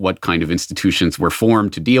exacerbating that, what kind of institutions were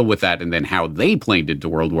formed to deal with that, and then how they played into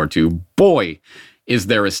World War II, boy, is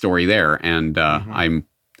there a story there. And I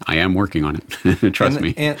am working on it. Trust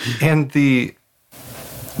me. And the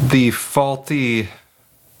faulty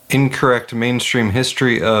incorrect mainstream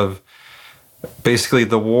history of basically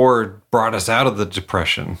the war brought us out of the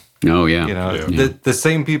Depression. Oh, yeah. The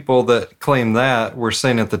same people that claim that were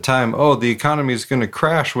saying at the time, oh, the economy is going to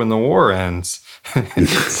crash when the war ends.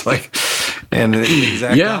 It's like, and the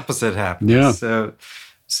exact opposite happens. Yeah.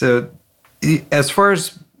 So as far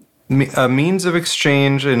as a means of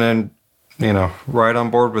exchange, and then, right on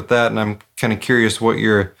board with that. And I'm kind of curious what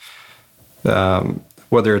your,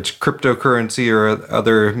 whether it's cryptocurrency or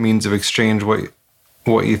other means of exchange,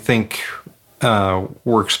 what you think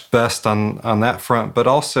works best on that front. But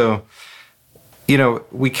also,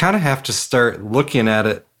 we kind of have to start looking at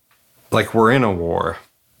it like we're in a war,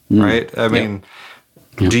 right? I mean,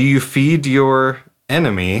 do you feed your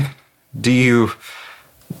enemy? Do you,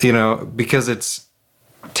 because it's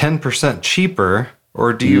 10% cheaper,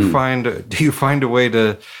 or do you find a way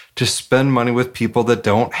to spend money with people that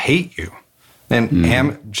don't hate you?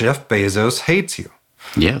 And Jeff Bezos hates you.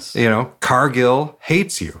 Yes. Cargill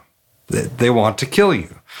hates you. They want to kill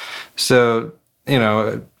you. So,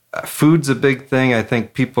 food's a big thing. I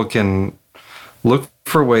think people can look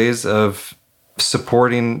for ways of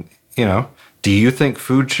supporting, do you think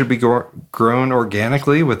food should be grown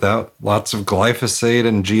organically without lots of glyphosate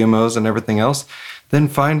and GMOs and everything else? Then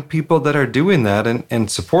find people that are doing that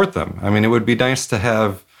and support them. I mean, it would be nice to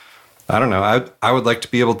have, I don't know, I would like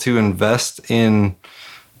to be able to invest in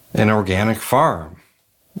an organic farm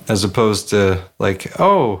as opposed to like,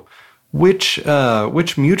 oh, which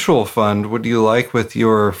mutual fund would you like with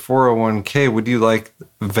your 401k? Would you like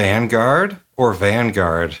Vanguard or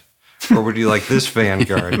Vanguard? Or would you like this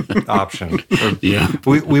Vanguard option?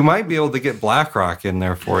 We might be able to get BlackRock in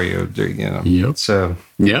there for you. Yep. So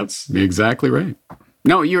exactly right.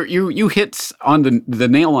 No, you hit on the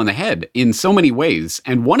nail on the head in so many ways,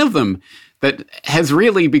 and one of them that has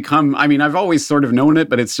really become, I mean, I've always sort of known it,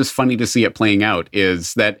 but it's just funny to see it playing out,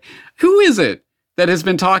 is that who is it that has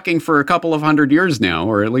been talking for a couple of 100 years now,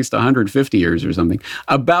 or at least 150 years or something,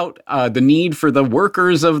 about the need for the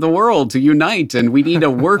workers of the world to unite, and we need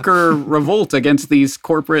a worker revolt against these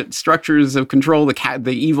corporate structures of control,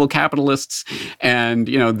 the evil capitalists, and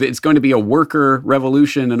it's going to be a worker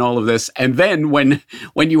revolution and all of this. And then when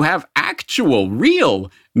you have actual,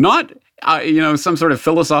 real, not some sort of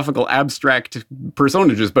philosophical abstract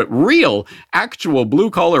personages, but real, actual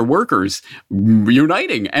blue-collar workers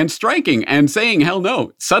uniting and striking and saying, hell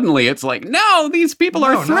no. Suddenly it's like, no, these people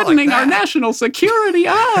are threatening our national security.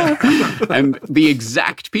 And the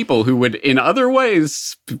exact people who would in other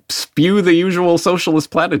ways spew the usual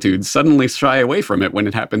socialist platitudes suddenly shy away from it when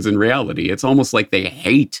it happens in reality. It's almost like they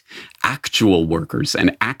hate actual workers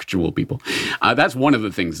and actual people. That's one of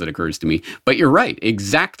the things that occurs to me. But you're right,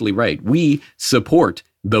 exactly right. We support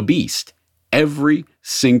the beast every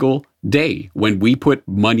single day when we put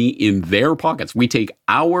money in their pockets. We take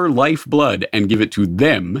our lifeblood and give it to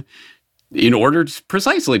them in order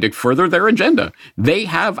precisely to further their agenda. They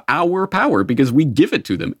have our power because we give it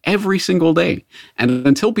to them every single day. And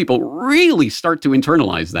until people really start to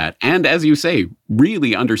internalize that, and as you say,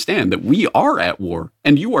 really understand that we are at war,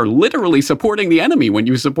 and you are literally supporting the enemy when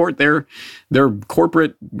you support their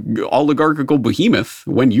corporate oligarchical behemoth,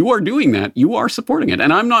 when you are doing that, you are supporting it.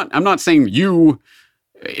 And I'm not saying you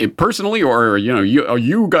personally, or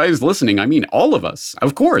you guys listening, I mean all of us,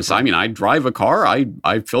 of course. I mean, I drive a car,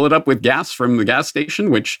 I fill it up with gas from the gas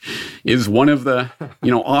station, which is one of the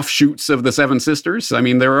offshoots of the Seven Sisters. I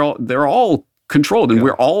mean, they're all controlled, and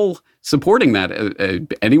we're all supporting that.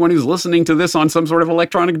 Anyone who's listening to this on some sort of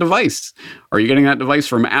electronic device, are you getting that device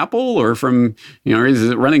from Apple or from, is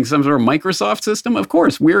it running some sort of Microsoft system? Of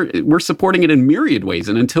course, we're supporting it in myriad ways.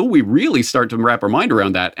 And until we really start to wrap our mind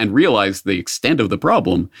around that and realize the extent of the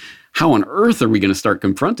problem, how on earth are we going to start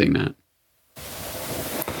confronting that?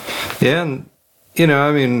 Yeah, and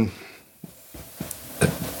I mean,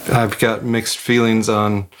 I've got mixed feelings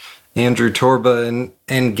on Andrew Torba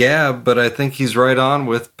and Gab, but I think he's right on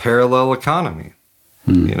with parallel economy.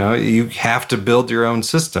 You have to build your own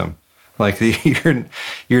system. Like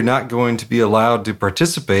you're not going to be allowed to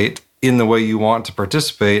participate in the way you want to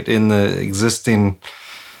participate in the existing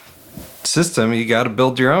system. You got to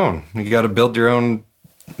build your own. You got to build your own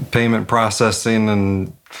payment processing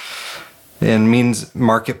and means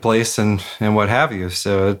marketplace and what have you.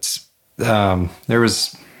 So it's there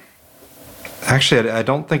was. Actually, I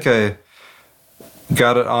don't think I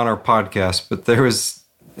got it on our podcast, but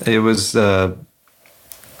it was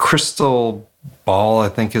Crystal Ball, I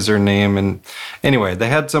think is her name. And anyway, they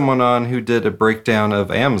had someone on who did a breakdown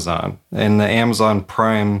of Amazon and the Amazon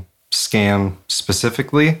Prime scam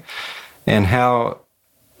specifically, and how,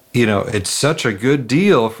 it's such a good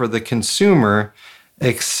deal for the consumer.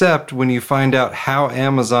 except when you find out how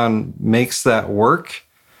Amazon makes that work,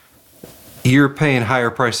 you're paying higher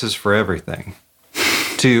prices for everything.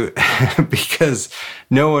 Because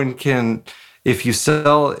no one can, if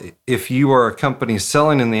you are a company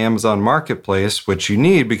selling in the Amazon marketplace, which you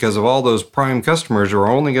need because of all those prime customers who are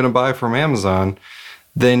only going to buy from Amazon,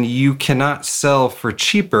 then you cannot sell for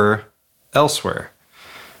cheaper elsewhere.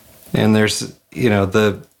 And there's,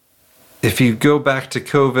 if you go back to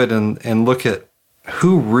COVID and look at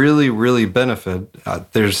who really benefit,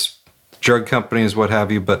 there's drug companies, what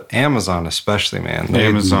have you, but Amazon especially, man.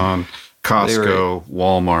 Amazon, Costco,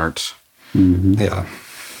 Walmart. Mm-hmm. Yeah.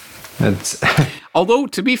 Although,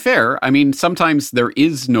 to be fair, I mean, sometimes there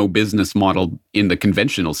is no business model in the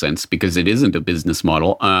conventional sense because it isn't a business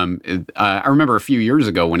model. I remember a few years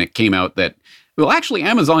ago when it came out that, well, actually,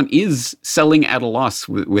 Amazon is selling at a loss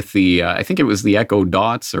with the, I think it was the Echo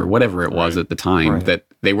Dots or whatever it was at the time, that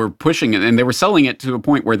they were pushing it and they were selling it to a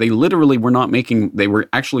point where they literally were they were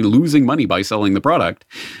actually losing money by selling the product,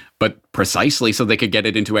 but precisely so they could get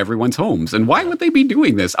it into everyone's homes. And why would they be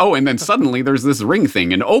doing this? Oh, and then suddenly there's this Ring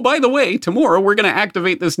thing. And oh, by the way, tomorrow we're going to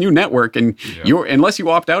activate this new network. And unless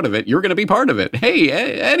you opt out of it, you're going to be part of it. Hey,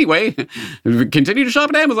 anyway, continue to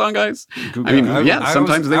shop at Amazon, guys. Google.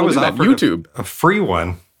 Sometimes they will do that. YouTube. A free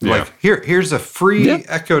one. Yeah. Like, here's a free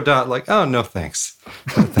Echo Dot. Like, oh, no, thanks.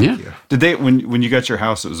 Thank you. Did they, when you got your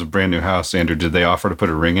house, it was a brand new house, Andrew, did they offer to put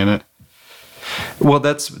a Ring in it? Well,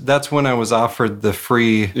 that's when I was offered the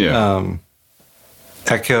free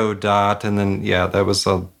Echo Dot, and then that was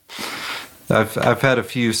I've had a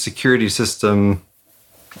few security system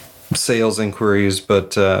sales inquiries,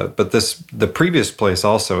 but the previous place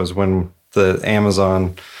also is when the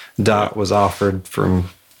Amazon Dot was offered from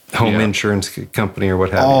home insurance company or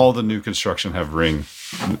what have you. All the new construction have Ring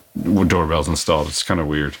doorbells installed. It's kind of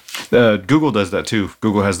weird. Google does that too.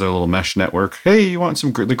 Google has their little mesh network. Hey, you want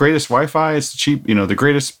the greatest Wi-Fi? It's cheap, the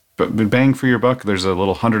greatest bang for your buck. There's a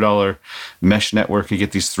little $100 mesh network. You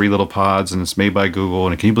get these 3 little pods, and it's made by Google.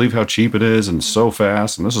 And can you believe how cheap it is? And so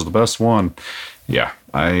fast. And this is the best one. Yeah,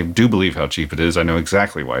 I do believe how cheap it is. I know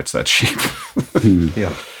exactly why it's that cheap.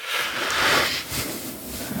 Yeah.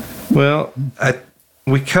 Well,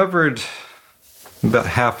 we covered about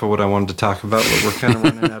half of what I wanted to talk about, but we're kind of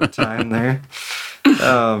running out of time there.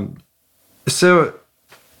 So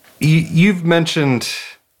you've mentioned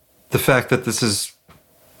the fact that this is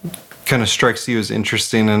kind of strikes you as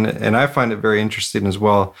interesting, and I find it very interesting as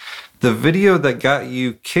well. The video that got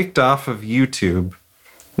you kicked off of YouTube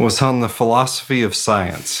was on the philosophy of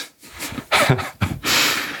science.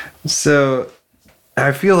 So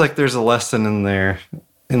I feel like there's a lesson in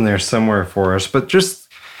there somewhere for us, but just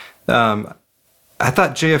I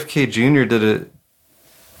thought JFK Jr. did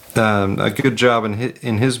a good job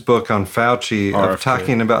in his book on Fauci RFK. of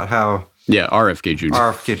talking about how RFK Jr.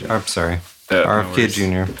 I'm sorry, RFK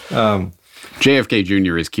Jr. JFK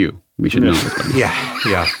Jr. is Q. We should know this.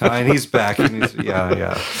 Yeah, and he's back. And he's,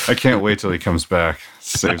 I can't wait till he comes back.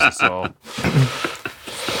 Saves us all.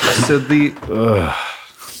 So the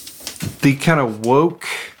kind of woke,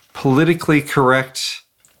 politically correct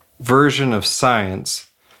version of science,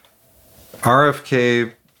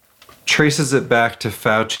 RFK traces it back to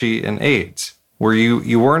Fauci and AIDS, where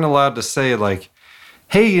you weren't allowed to say like,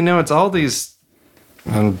 hey, it's all these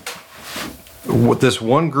this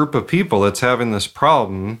one group of people that's having this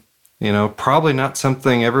problem, probably not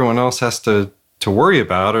something everyone else has to worry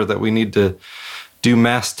about, or that we need to do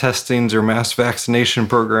mass testings or mass vaccination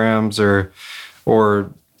programs or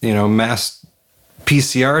mass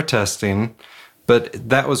PCR testing. But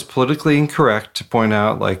that was politically incorrect to point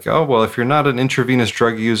out, like, oh, well, if you're not an intravenous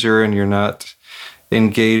drug user and you're not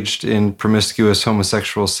engaged in promiscuous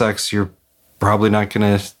homosexual sex, you're probably not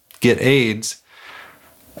going to get AIDS.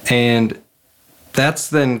 And that's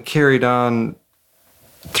then carried on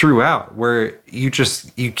throughout, where you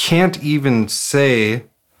can't even say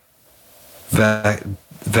that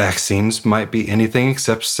vaccines might be anything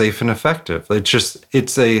except safe and effective.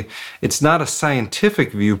 It's not a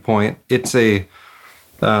scientific viewpoint. It's a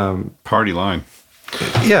party line.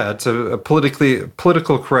 Yeah, it's a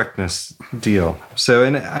political correctness deal. So,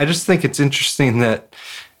 and I just think it's interesting that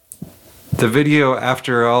the video,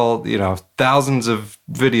 after all, thousands of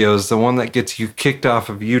videos, the one that gets you kicked off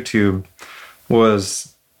of YouTube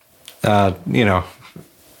was, I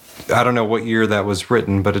don't know what year that was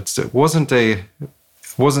written, but it wasn't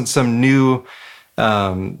some new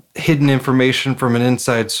hidden information from an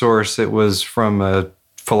inside source. It was from a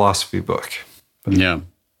philosophy book. Yeah.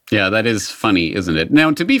 Yeah, that is funny, isn't it?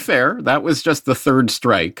 Now, to be fair, that was just the third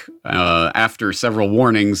strike after several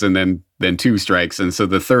warnings and then 2 strikes. And so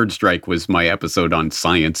the third strike was my episode on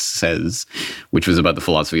Science Says, which was about the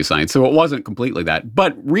philosophy of science. So it wasn't completely that.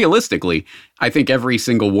 But realistically, I think every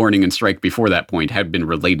single warning and strike before that point had been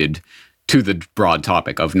related to the broad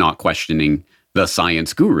topic of not questioning the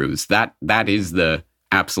science gurus. That is the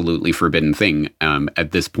absolutely forbidden thing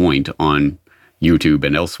at this point on YouTube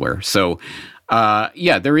and elsewhere. So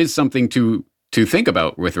there is something to think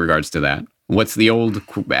about with regards to that. What's the old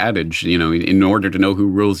adage, in order to know who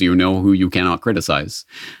rules you, know who you cannot criticize.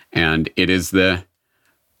 And it is the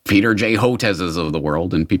Peter J. Hotezes of the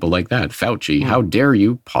world and people like that. Fauci, how dare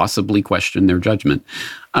you possibly question their judgment?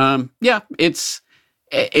 It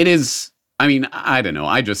is, I mean, I don't know.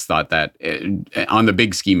 I just thought that on the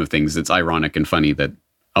big scheme of things, it's ironic and funny that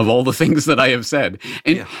of all the things that I have said.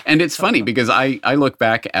 And it's funny because I look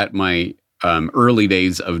back at my early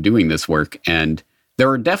days of doing this work, and there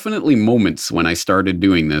are definitely moments when I started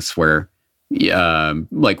doing this where,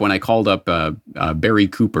 like when I called up Barry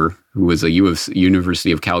Cooper, who was a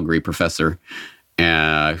University of Calgary professor,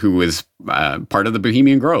 who was part of the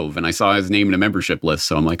Bohemian Grove, and I saw his name in a membership list.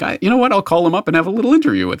 So I'm like, you know what? I'll call him up and have a little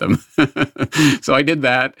interview with him. So I did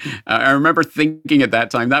that. I remember thinking at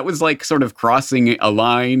that time that was like sort of crossing a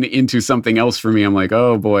line into something else for me. I'm like,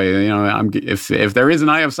 oh boy, if there is an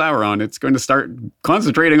Eye of Sauron, it's going to start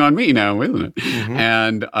concentrating on me now, isn't it? Mm-hmm.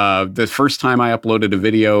 And the first time I uploaded a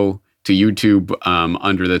video to YouTube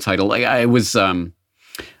under the title, it was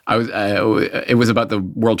about the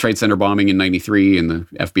World Trade Center bombing in '93, and the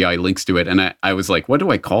FBI links to it. And I was like, what do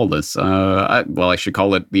I call this? I should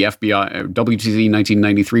call it the FBI. WTC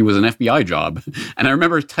 1993 was an FBI job. And I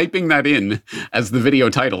remember typing that in as the video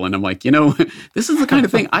title. And I'm like, this is the kind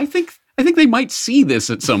of thing I think they might see this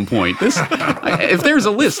at some point. If there's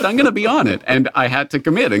a list, I'm going to be on it. And I had to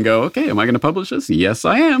commit and go, okay, am I going to publish this? Yes,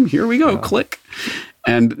 I am. Here we go. Click.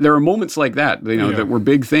 And there are moments like that, that were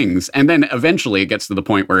big things. And then eventually it gets to the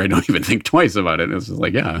point where I don't even think twice about it. It's just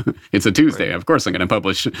like, yeah, it's a Tuesday. Right. Of course I'm going to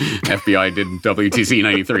publish FBI did WTC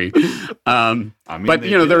 93. But,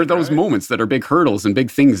 there are those moments that are big hurdles and big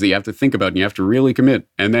things that you have to think about and you have to really commit.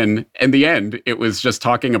 And then in the end, it was just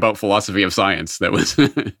talking about philosophy of science that was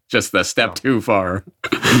just the step too far.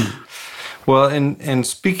 Well, and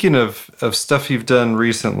speaking of stuff you've done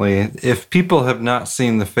recently, if people have not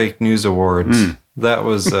seen the Fake News Awards, that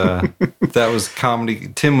was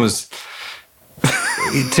comedy. Tim was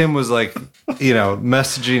like,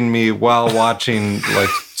 messaging me while watching like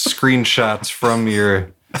screenshots from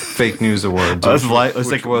your Fake News Awards.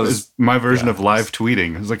 It was my version of live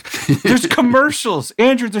tweeting. It was like, there's commercials,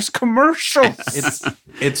 Andrew. There's commercials.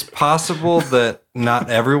 It's possible that not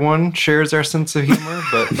everyone shares our sense of humor,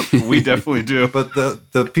 but we definitely do. But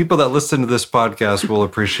the people that listen to this podcast will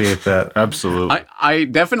appreciate that. Absolutely. I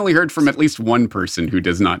definitely heard from at least one person who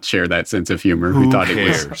does not share that sense of humor, who thought it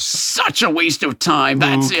was such a waste of time.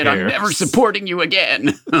 That's it. I'm never supporting you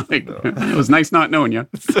again. It was nice not knowing you.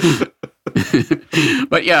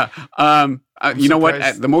 But yeah, you know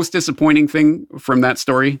what? The most disappointing thing from that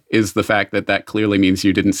story is the fact that clearly means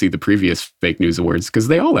you didn't see the previous Fake News Awards, because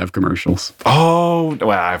they all have commercials. Oh,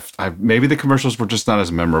 well, maybe the commercials were just not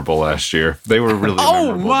as memorable last year. They were really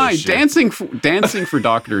memorable. Oh my! Dancing for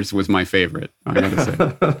Doctors was my favorite, I gotta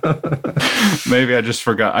say. Maybe I just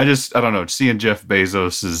forgot. I don't know. Seeing Jeff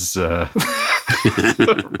Bezos's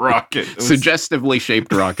rocket, suggestively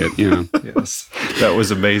shaped rocket. Yes, that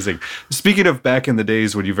was amazing. Speaking of back in the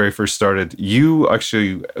days when you very first started, you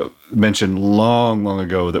actually mentioned long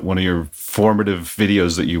ago that one of your formative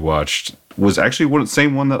videos that you watched was actually the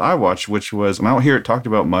same one that I watched, which was, and I don't hear it talked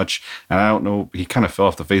about much, and I don't know, he kind of fell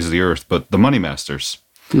off the face of the earth, but The Money Masters.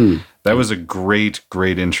 That was a great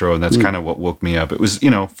intro, and that's kind of what woke me up. It was,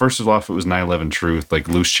 first of all, it was 9/11 Truth, like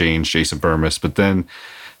Loose Change, Jason Burmis, but then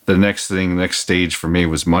the next stage for me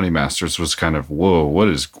was Money Masters, was kind of, whoa, what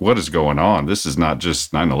is going on? This is not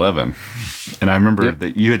just 9/11. And I remember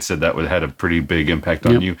that you had said that had a pretty big impact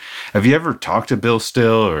on you. Have you ever talked to Bill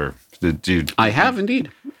Still, or did you? I have indeed.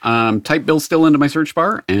 Type Bill Still into my search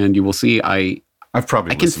bar, and you will see I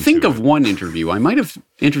can think of one interview. I might have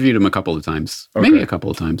interviewed him a couple of times, maybe a couple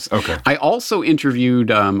of times. Okay. I also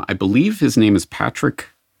interviewed, I believe his name is Patrick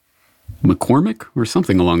McCormick or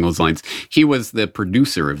something along those lines. He was the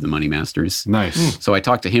producer of the Money Masters. Nice. So I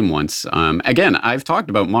talked to him once. Again, I've talked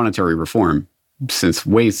about monetary reform since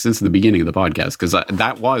the beginning of the podcast, because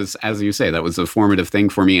that was, as you say, that was a formative thing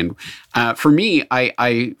for me. And for me,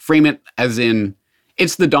 I frame it as in,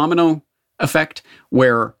 it's the domino effect,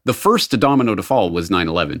 where the first domino to fall was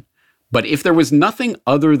 9/11. But if there was nothing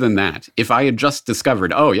other than that, if I had just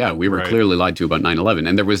discovered, oh yeah, we were clearly lied to about 9/11,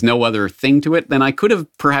 and there was no other thing to it, then I could have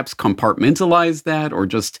perhaps compartmentalized that, or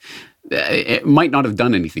just, it might not have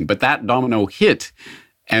done anything. But that domino hit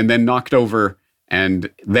and then knocked over, and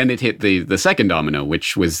then it hit the second domino,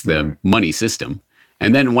 which was the money system.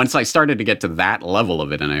 And then once I started to get to that level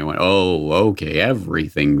of it, and I went, oh, okay,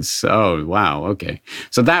 oh, wow, okay.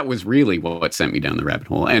 So that was really what sent me down the rabbit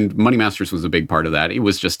hole. And Money Masters was a big part of that. It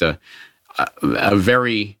was just a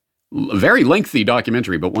very lengthy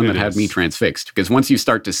documentary, but one that had me transfixed. Because once you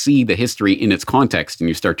start to see the history in its context and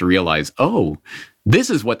you start to realize, oh,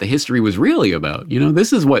 this is what the history was really about. You know,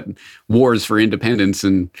 this is what wars for independence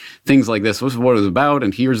and things like this was what it was about.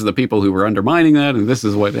 And here's the people who were undermining that. And this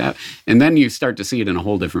is what that. And then you start to see it in a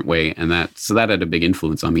whole different way. And that had a big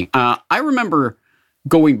influence on me. I remember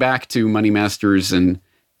going back to Money Masters and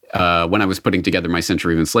when I was putting together my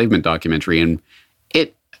Century of Enslavement documentary, and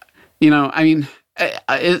it, you know, I mean,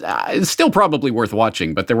 it's still probably worth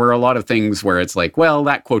watching, but there were a lot of things where it's like, well,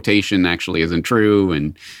 that quotation actually isn't true,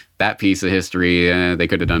 and that piece of history, they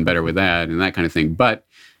could have done better with that, and that kind of thing. But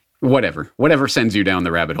whatever sends you down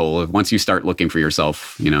the rabbit hole, once you start looking for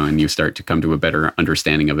yourself, you know, and you start to come to a better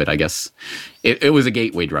understanding of it, I guess it was a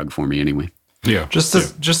gateway drug for me anyway. Yeah. Just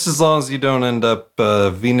as long as you don't end up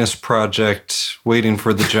Venus Project waiting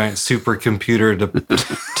for the giant supercomputer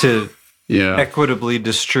to equitably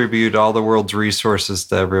distribute all the world's resources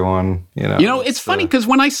to everyone. You know, it's funny because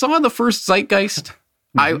when I saw the first Zeitgeist,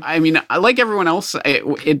 I mean, like everyone else,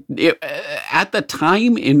 it at the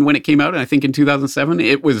time when it came out, and I think in 2007,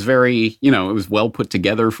 it was very, you know, it was well put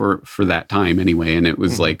together for that time anyway. And it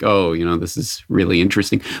was like, oh, you know, this is really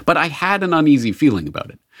interesting. But I had an uneasy feeling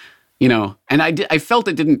about it. You know, and I felt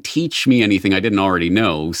it didn't teach me anything I didn't already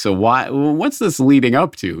know. So what's this leading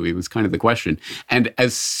up to? It was kind of the question. And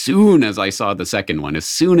as soon as I saw the second one, as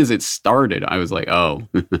soon as it started, I was like, oh,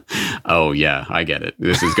 oh yeah, I get it.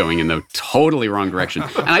 This is going in the totally wrong direction.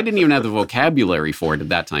 And I didn't even have the vocabulary for it at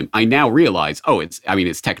that time. I now realize, it's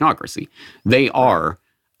technocracy. They are,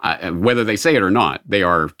 whether they say it or not, they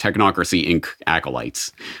are Technocracy Inc.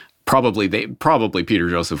 acolytes. Probably Peter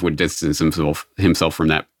Joseph would distance himself from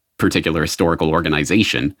that particular historical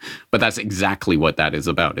organization, but that's exactly what that is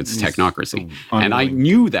about. It's technocracy. And I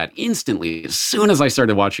knew that instantly as soon as I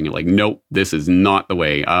started watching it, like, nope, this is not the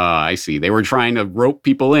way. I see. They were trying to rope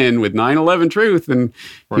people in with 9/11 truth, and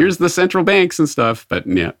here's the central banks and stuff, but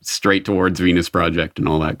yeah, straight towards Venus Project and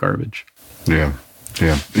all that garbage. Yeah.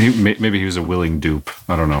 Maybe he was a willing dupe.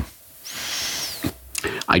 I don't know.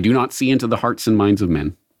 I do not see into the hearts and minds of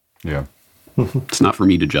men. Yeah. It's not for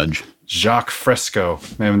me to judge. Jacques Fresco.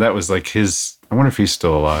 Man, that was like his... I wonder if he's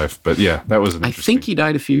still alive. But yeah, that was an interesting... I think he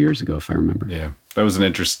died a few years ago, if I remember. Yeah, that was an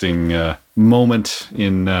interesting moment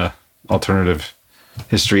in alternative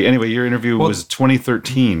history. Anyway, your interview was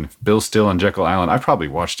 2013. Bill Still and Jekyll Island. I probably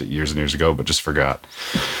watched it years and years ago, but just forgot.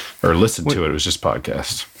 Or listened to it. It was just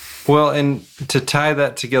podcast. Well, and to tie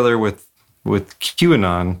that together with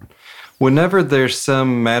QAnon... Whenever there's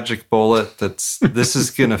some magic bullet that's this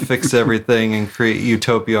is going to fix everything and create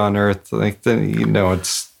utopia on Earth, like then you know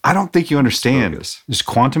it's. I don't think you understand. Bogus. There's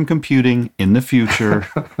quantum computing in the future.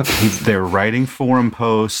 They're writing forum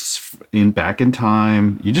posts back in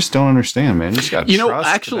time. You just don't understand, man. You just got to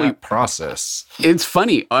trust that process. It's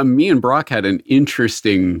funny. Me and Brock had an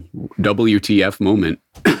interesting WTF moment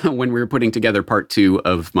when we were putting together part 2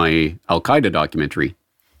 of my Al Qaeda documentary,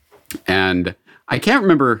 and I can't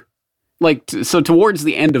remember. So towards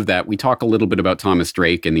the end of that, we talk a little bit about Thomas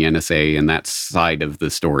Drake and the NSA and that side of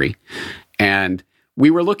the story. And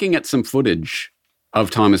we were looking at some footage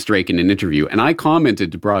of Thomas Drake in an interview. And I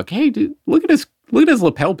commented to Brock, hey, dude, look at his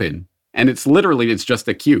lapel pin. And it's just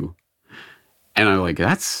a Q. And I'm like,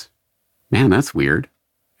 that's weird.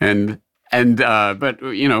 But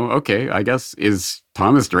you know, okay, I guess is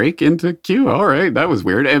Thomas Drake into Q? All right, that was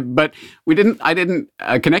weird. But I didn't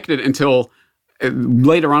connect it until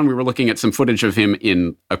later on. We were looking at some footage of him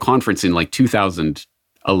in a conference in like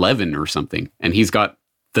 2011 or something, and he's got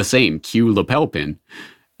the same Q lapel pin.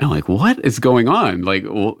 And I'm like, what is going on? Like,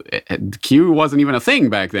 well, Q wasn't even a thing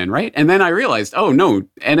back then, right? And then I realized, oh no,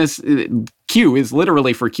 Q is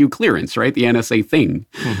literally for Q clearance, right? The NSA thing.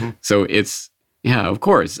 Mm-hmm. So it's, yeah, of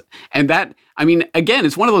course. And that, I mean, again,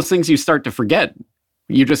 it's one of those things you start to forget.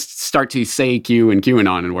 You just start to say Q and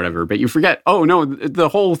QAnon and whatever, but you forget, oh no, the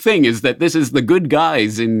whole thing is that this is the good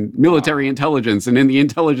guys in military intelligence and in the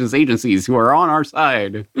intelligence agencies who are on our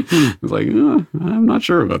side. It's like, I'm not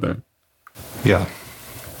sure about that. Yeah.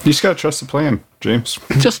 You just got to trust the plan, James.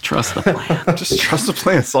 Just trust the plan. Just trust the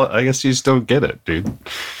plan. I guess you just don't get it, dude.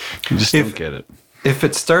 You just don't get it. If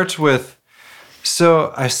it starts with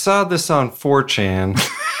So I saw this on 4chan,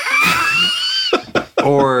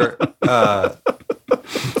 or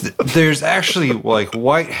there's actually like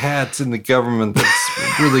white hats in the government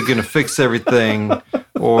that's really going to fix everything,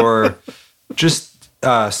 or just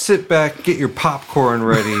sit back, get your popcorn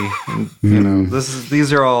ready. And,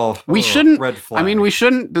 these are all we shouldn't. Red flags. I mean, we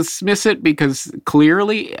shouldn't dismiss it because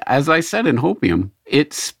clearly, as I said in Hopium,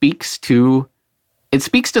 it speaks to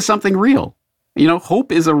something real.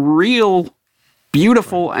 Hope is a real,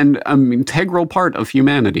 beautiful, and integral part of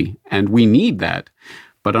humanity, and we need that.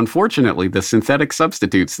 But unfortunately, the synthetic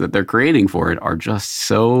substitutes that they're creating for it are just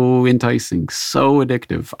so enticing, so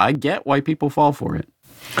addictive. I get why people fall for it.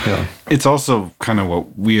 Yeah. It's also kind of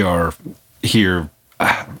what we are here.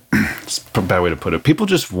 It's a bad way to put it. People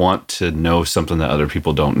just want to know something that other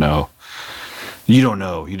people don't know. You don't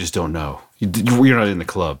know. You just don't know. You're not in the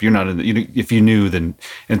club. You're not in the, if you knew, then,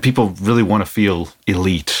 and people really want to feel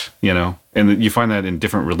elite, and you find that in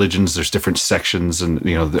different religions, there's different sections, and,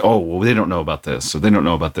 they don't know about this, or they don't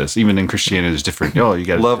know about this. Even in Christianity, there's different, you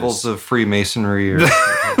got levels of Freemasonry, or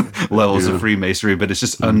levels of Freemasonry, but it's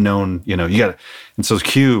just unknown, you got, and so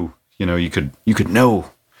Q, you could know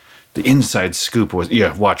the inside scoop was,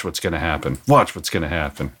 watch what's going to happen. Watch what's going to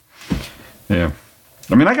happen. Yeah.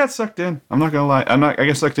 I mean, I got sucked in. I'm not gonna lie. I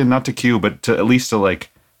got sucked in not to Q, but to at least to like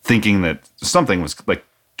thinking that something was like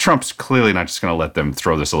Trump's clearly not just gonna let them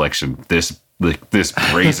throw this election this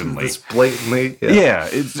brazenly, this blatantly. Yeah,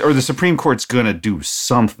 or the Supreme Court's gonna do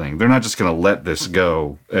something. They're not just gonna let this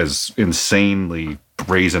go as insanely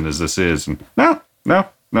brazen as this is. And no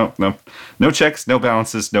checks, no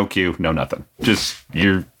balances, no Q, no nothing. Just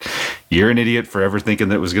you're an idiot forever thinking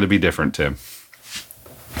that it was gonna be different, Tim.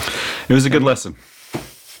 It was a good lesson.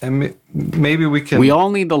 And maybe we can... We all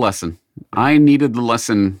need the lesson. I needed the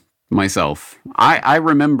lesson myself. I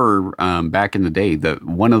remember back in the day that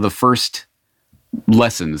one of the first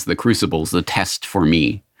lessons, the crucibles, the test for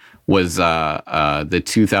me was the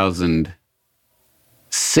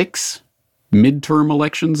 2006 midterm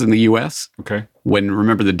elections in the U.S. Okay. When,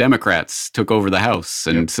 remember, the Democrats took over the House.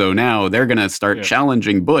 And so now they're going to start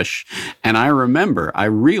challenging Bush. And I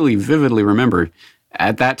really vividly remember...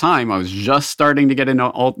 At that time, I was just starting to get into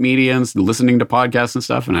alt media and listening to podcasts and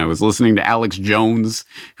stuff. And I was listening to Alex Jones,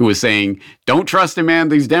 who was saying, don't trust him, man.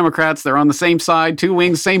 These Democrats, they're on the same side, two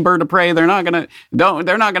wings, same bird of prey. They're not going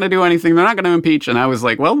to do anything. They're not going to impeach. And I was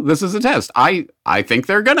like, well, this is a test. I think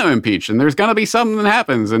they're going to impeach and there's going to be something that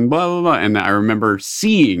happens and blah, blah, blah. And I remember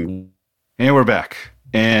seeing. And we're back.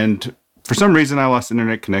 And for some reason, I lost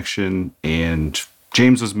internet connection and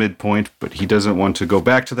James was midpoint, but he doesn't want to go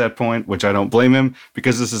back to that point, which I don't blame him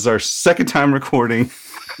because this is our second time recording.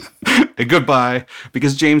 And goodbye,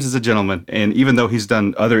 because James is a gentleman. And even though he's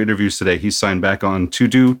done other interviews today, he's signed back on to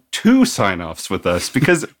do 2 sign-offs with us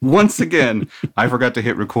because once again, I forgot to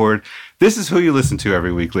hit record. This is who you listen to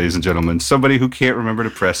every week, ladies and gentlemen. Somebody who can't remember to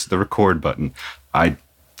press the record button. I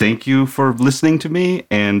thank you for listening to me.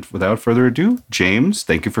 And without further ado, James,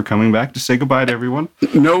 thank you for coming back to say goodbye to everyone.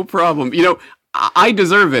 No problem. I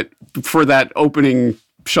deserve it for that opening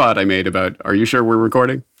shot I made about, are you sure we're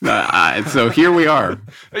recording? So here we are.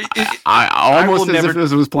 Almost as if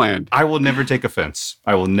this was planned. I will never take offense.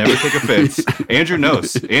 Andrew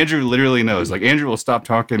knows. Andrew literally knows. Like, Andrew will stop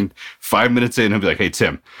talking 5 minutes in and he'll be like, hey,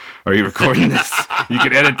 Tim, are you recording this? You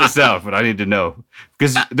can edit this out, but I need to know.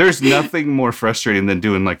 Because there's nothing more frustrating than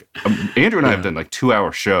doing like, Andrew and I have done like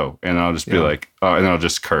 2-hour show and I'll just be like, and I'll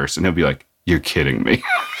just curse and he'll be like, you're kidding me.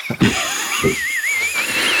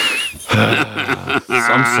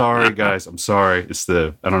 I'm sorry, guys. I'm sorry.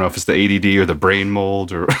 I don't know if it's the ADD or the brain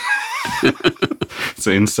mold or it's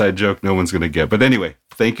an inside joke no one's going to get. But anyway,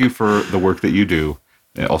 thank you for the work that you do.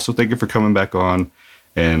 And also, thank you for coming back on.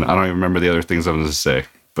 And I don't even remember the other things I was going to say,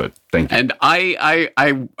 but thank you. And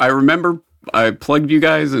I remember I plugged you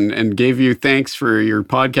guys and gave you thanks for your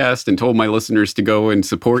podcast and told my listeners to go and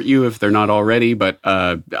support you if they're not already. But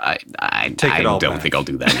I don't think I'll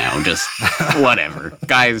do that now. Just whatever.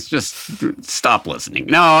 Guys, just stop listening.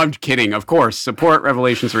 No, I'm kidding. Of course, support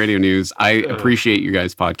Revelations Radio News. I appreciate you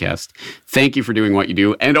guys' podcast. Thank you for doing what you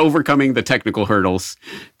do and overcoming the technical hurdles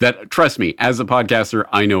that, trust me, as a podcaster,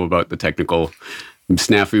 I know about the technical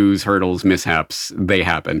snafus, hurdles, mishaps, they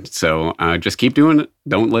happen. So just keep doing it.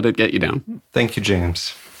 Don't let it get you down. Thank you,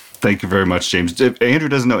 James. Thank you very much, James. Andrew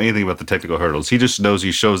doesn't know anything about the technical hurdles. He just knows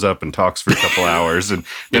he shows up and talks for a couple hours, and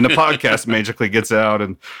then the podcast magically gets out,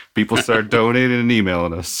 and people start donating and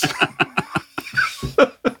emailing us.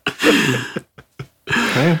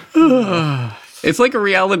 Okay. It's like a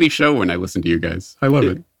reality show when I listen to you guys. I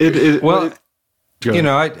love it. Well,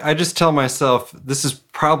 I just tell myself this is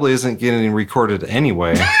probably isn't getting recorded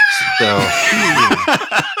anyway. So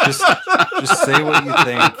just say what you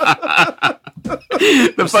think.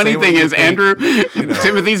 The funny thing is, Andrew,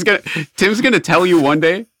 Tim's gonna tell you one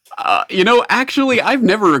day. Actually, I've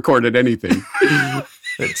never recorded anything.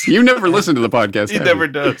 You never listen to the podcast. He never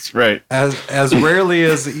does, right? As rarely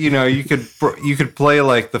as you could play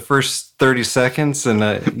like the first 30 seconds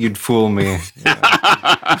and you'd fool me.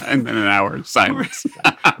 And then an hour of silence.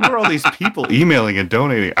 Where are all these people emailing and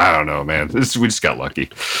donating? I don't know, man. We just got lucky.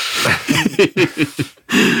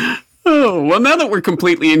 Oh, well, now that we're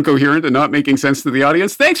completely incoherent and not making sense to the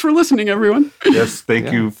audience, thanks for listening, everyone. Yes,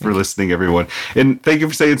 thank you for listening, everyone. And thank you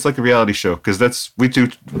for saying it's like a reality show, because we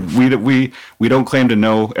don't claim to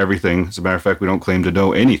know everything. As a matter of fact, we don't claim to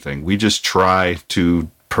know anything. We just try to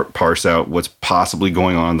parse out what's possibly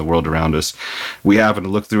going on in the world around us. We happen to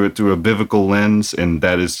look through it through a biblical lens, and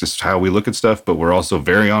that is just how we look at stuff, but we're also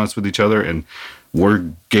very honest with each other, and we're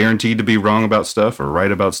guaranteed to be wrong about stuff or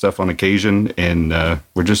right about stuff on occasion, and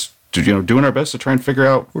we're just doing our best to try and figure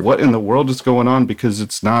out what in the world is going on, because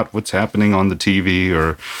it's not what's happening on the TV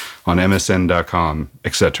or on MSN.com,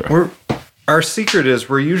 etc. Our secret is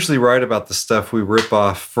we're usually right about the stuff we rip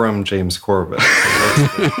off from James Corbett.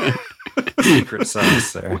 So that's the secret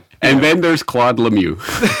sauce there. And then there's Claude Lemieux.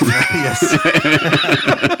 Yes.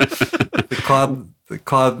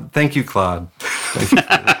 Claude. Thank you, Claude.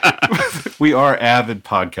 We are avid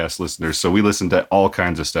podcast listeners, so we listen to all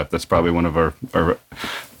kinds of stuff. That's probably one of our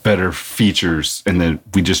better features, and then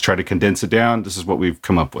we just try to condense it down. This is what we've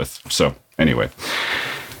come up with. So anyway,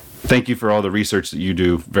 thank you for all the research that you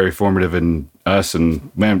do. Very formative in us, and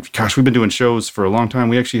man, gosh, we've been doing shows for a long time.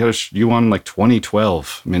 We actually had you on like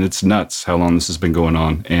 2012. I mean, it's nuts how long this has been going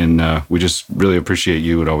on, and we just really appreciate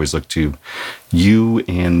you and always look to you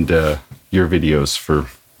and your videos for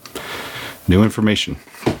new information.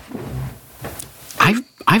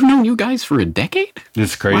 I've known you guys for a decade?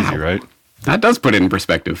 It's crazy, Wow. right? That does put it in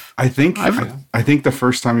perspective. I think the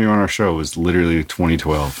first time you were on our show was literally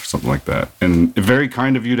 2012, something like that. And very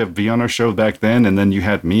kind of you to be on our show back then. And then you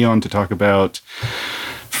had me on to talk about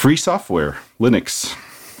free software, Linux.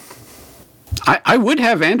 I would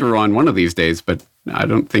have Andrew on one of these days, but I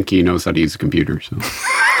don't think he knows how to use a computer. So.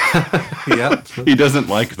 Yeah. He doesn't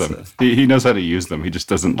like them. He knows how to use them. He just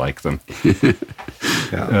doesn't like them.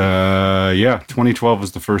 2012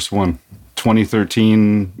 was the first one.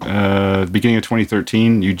 2013, beginning of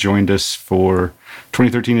 2013, you joined us for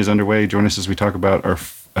 2013 is underway. Join us as we talk about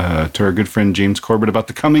to our good friend James Corbett about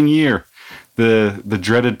the coming year, the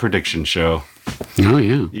dreaded prediction show. Oh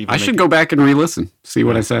yeah, I should go back and re-listen, see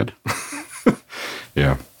what I said.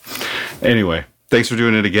 Yeah. Anyway, thanks for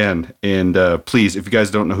doing it again. And please, if you guys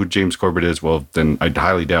don't know who James Corbett is, well, then I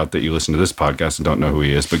highly doubt that you listen to this podcast and don't know who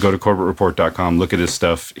he is. But go to CorbettReport.com, look at his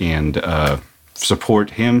stuff, and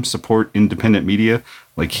support him, support independent media,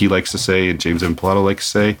 like he likes to say, and James M. Pilato likes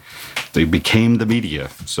to say. They became the media,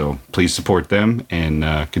 so please support them and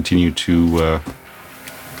continue to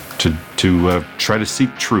try to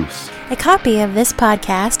seek truth. A copy of this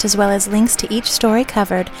podcast, as well as links to each story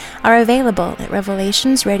covered, are available at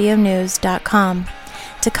revelationsradionews.com.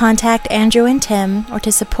 To contact Andrew and Tim, or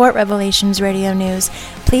to support Revelations Radio News,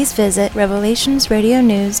 please visit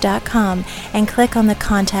revelationsradionews.com and click on the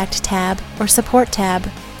Contact tab or Support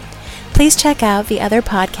tab. Please check out the other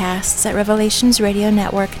podcasts at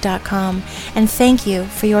revelationsradionetwork.com, and thank you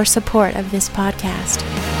for your support of this podcast.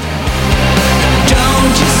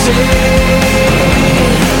 Don't you say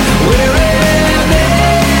we're in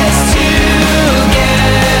this together,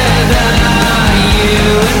 you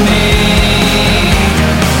and me.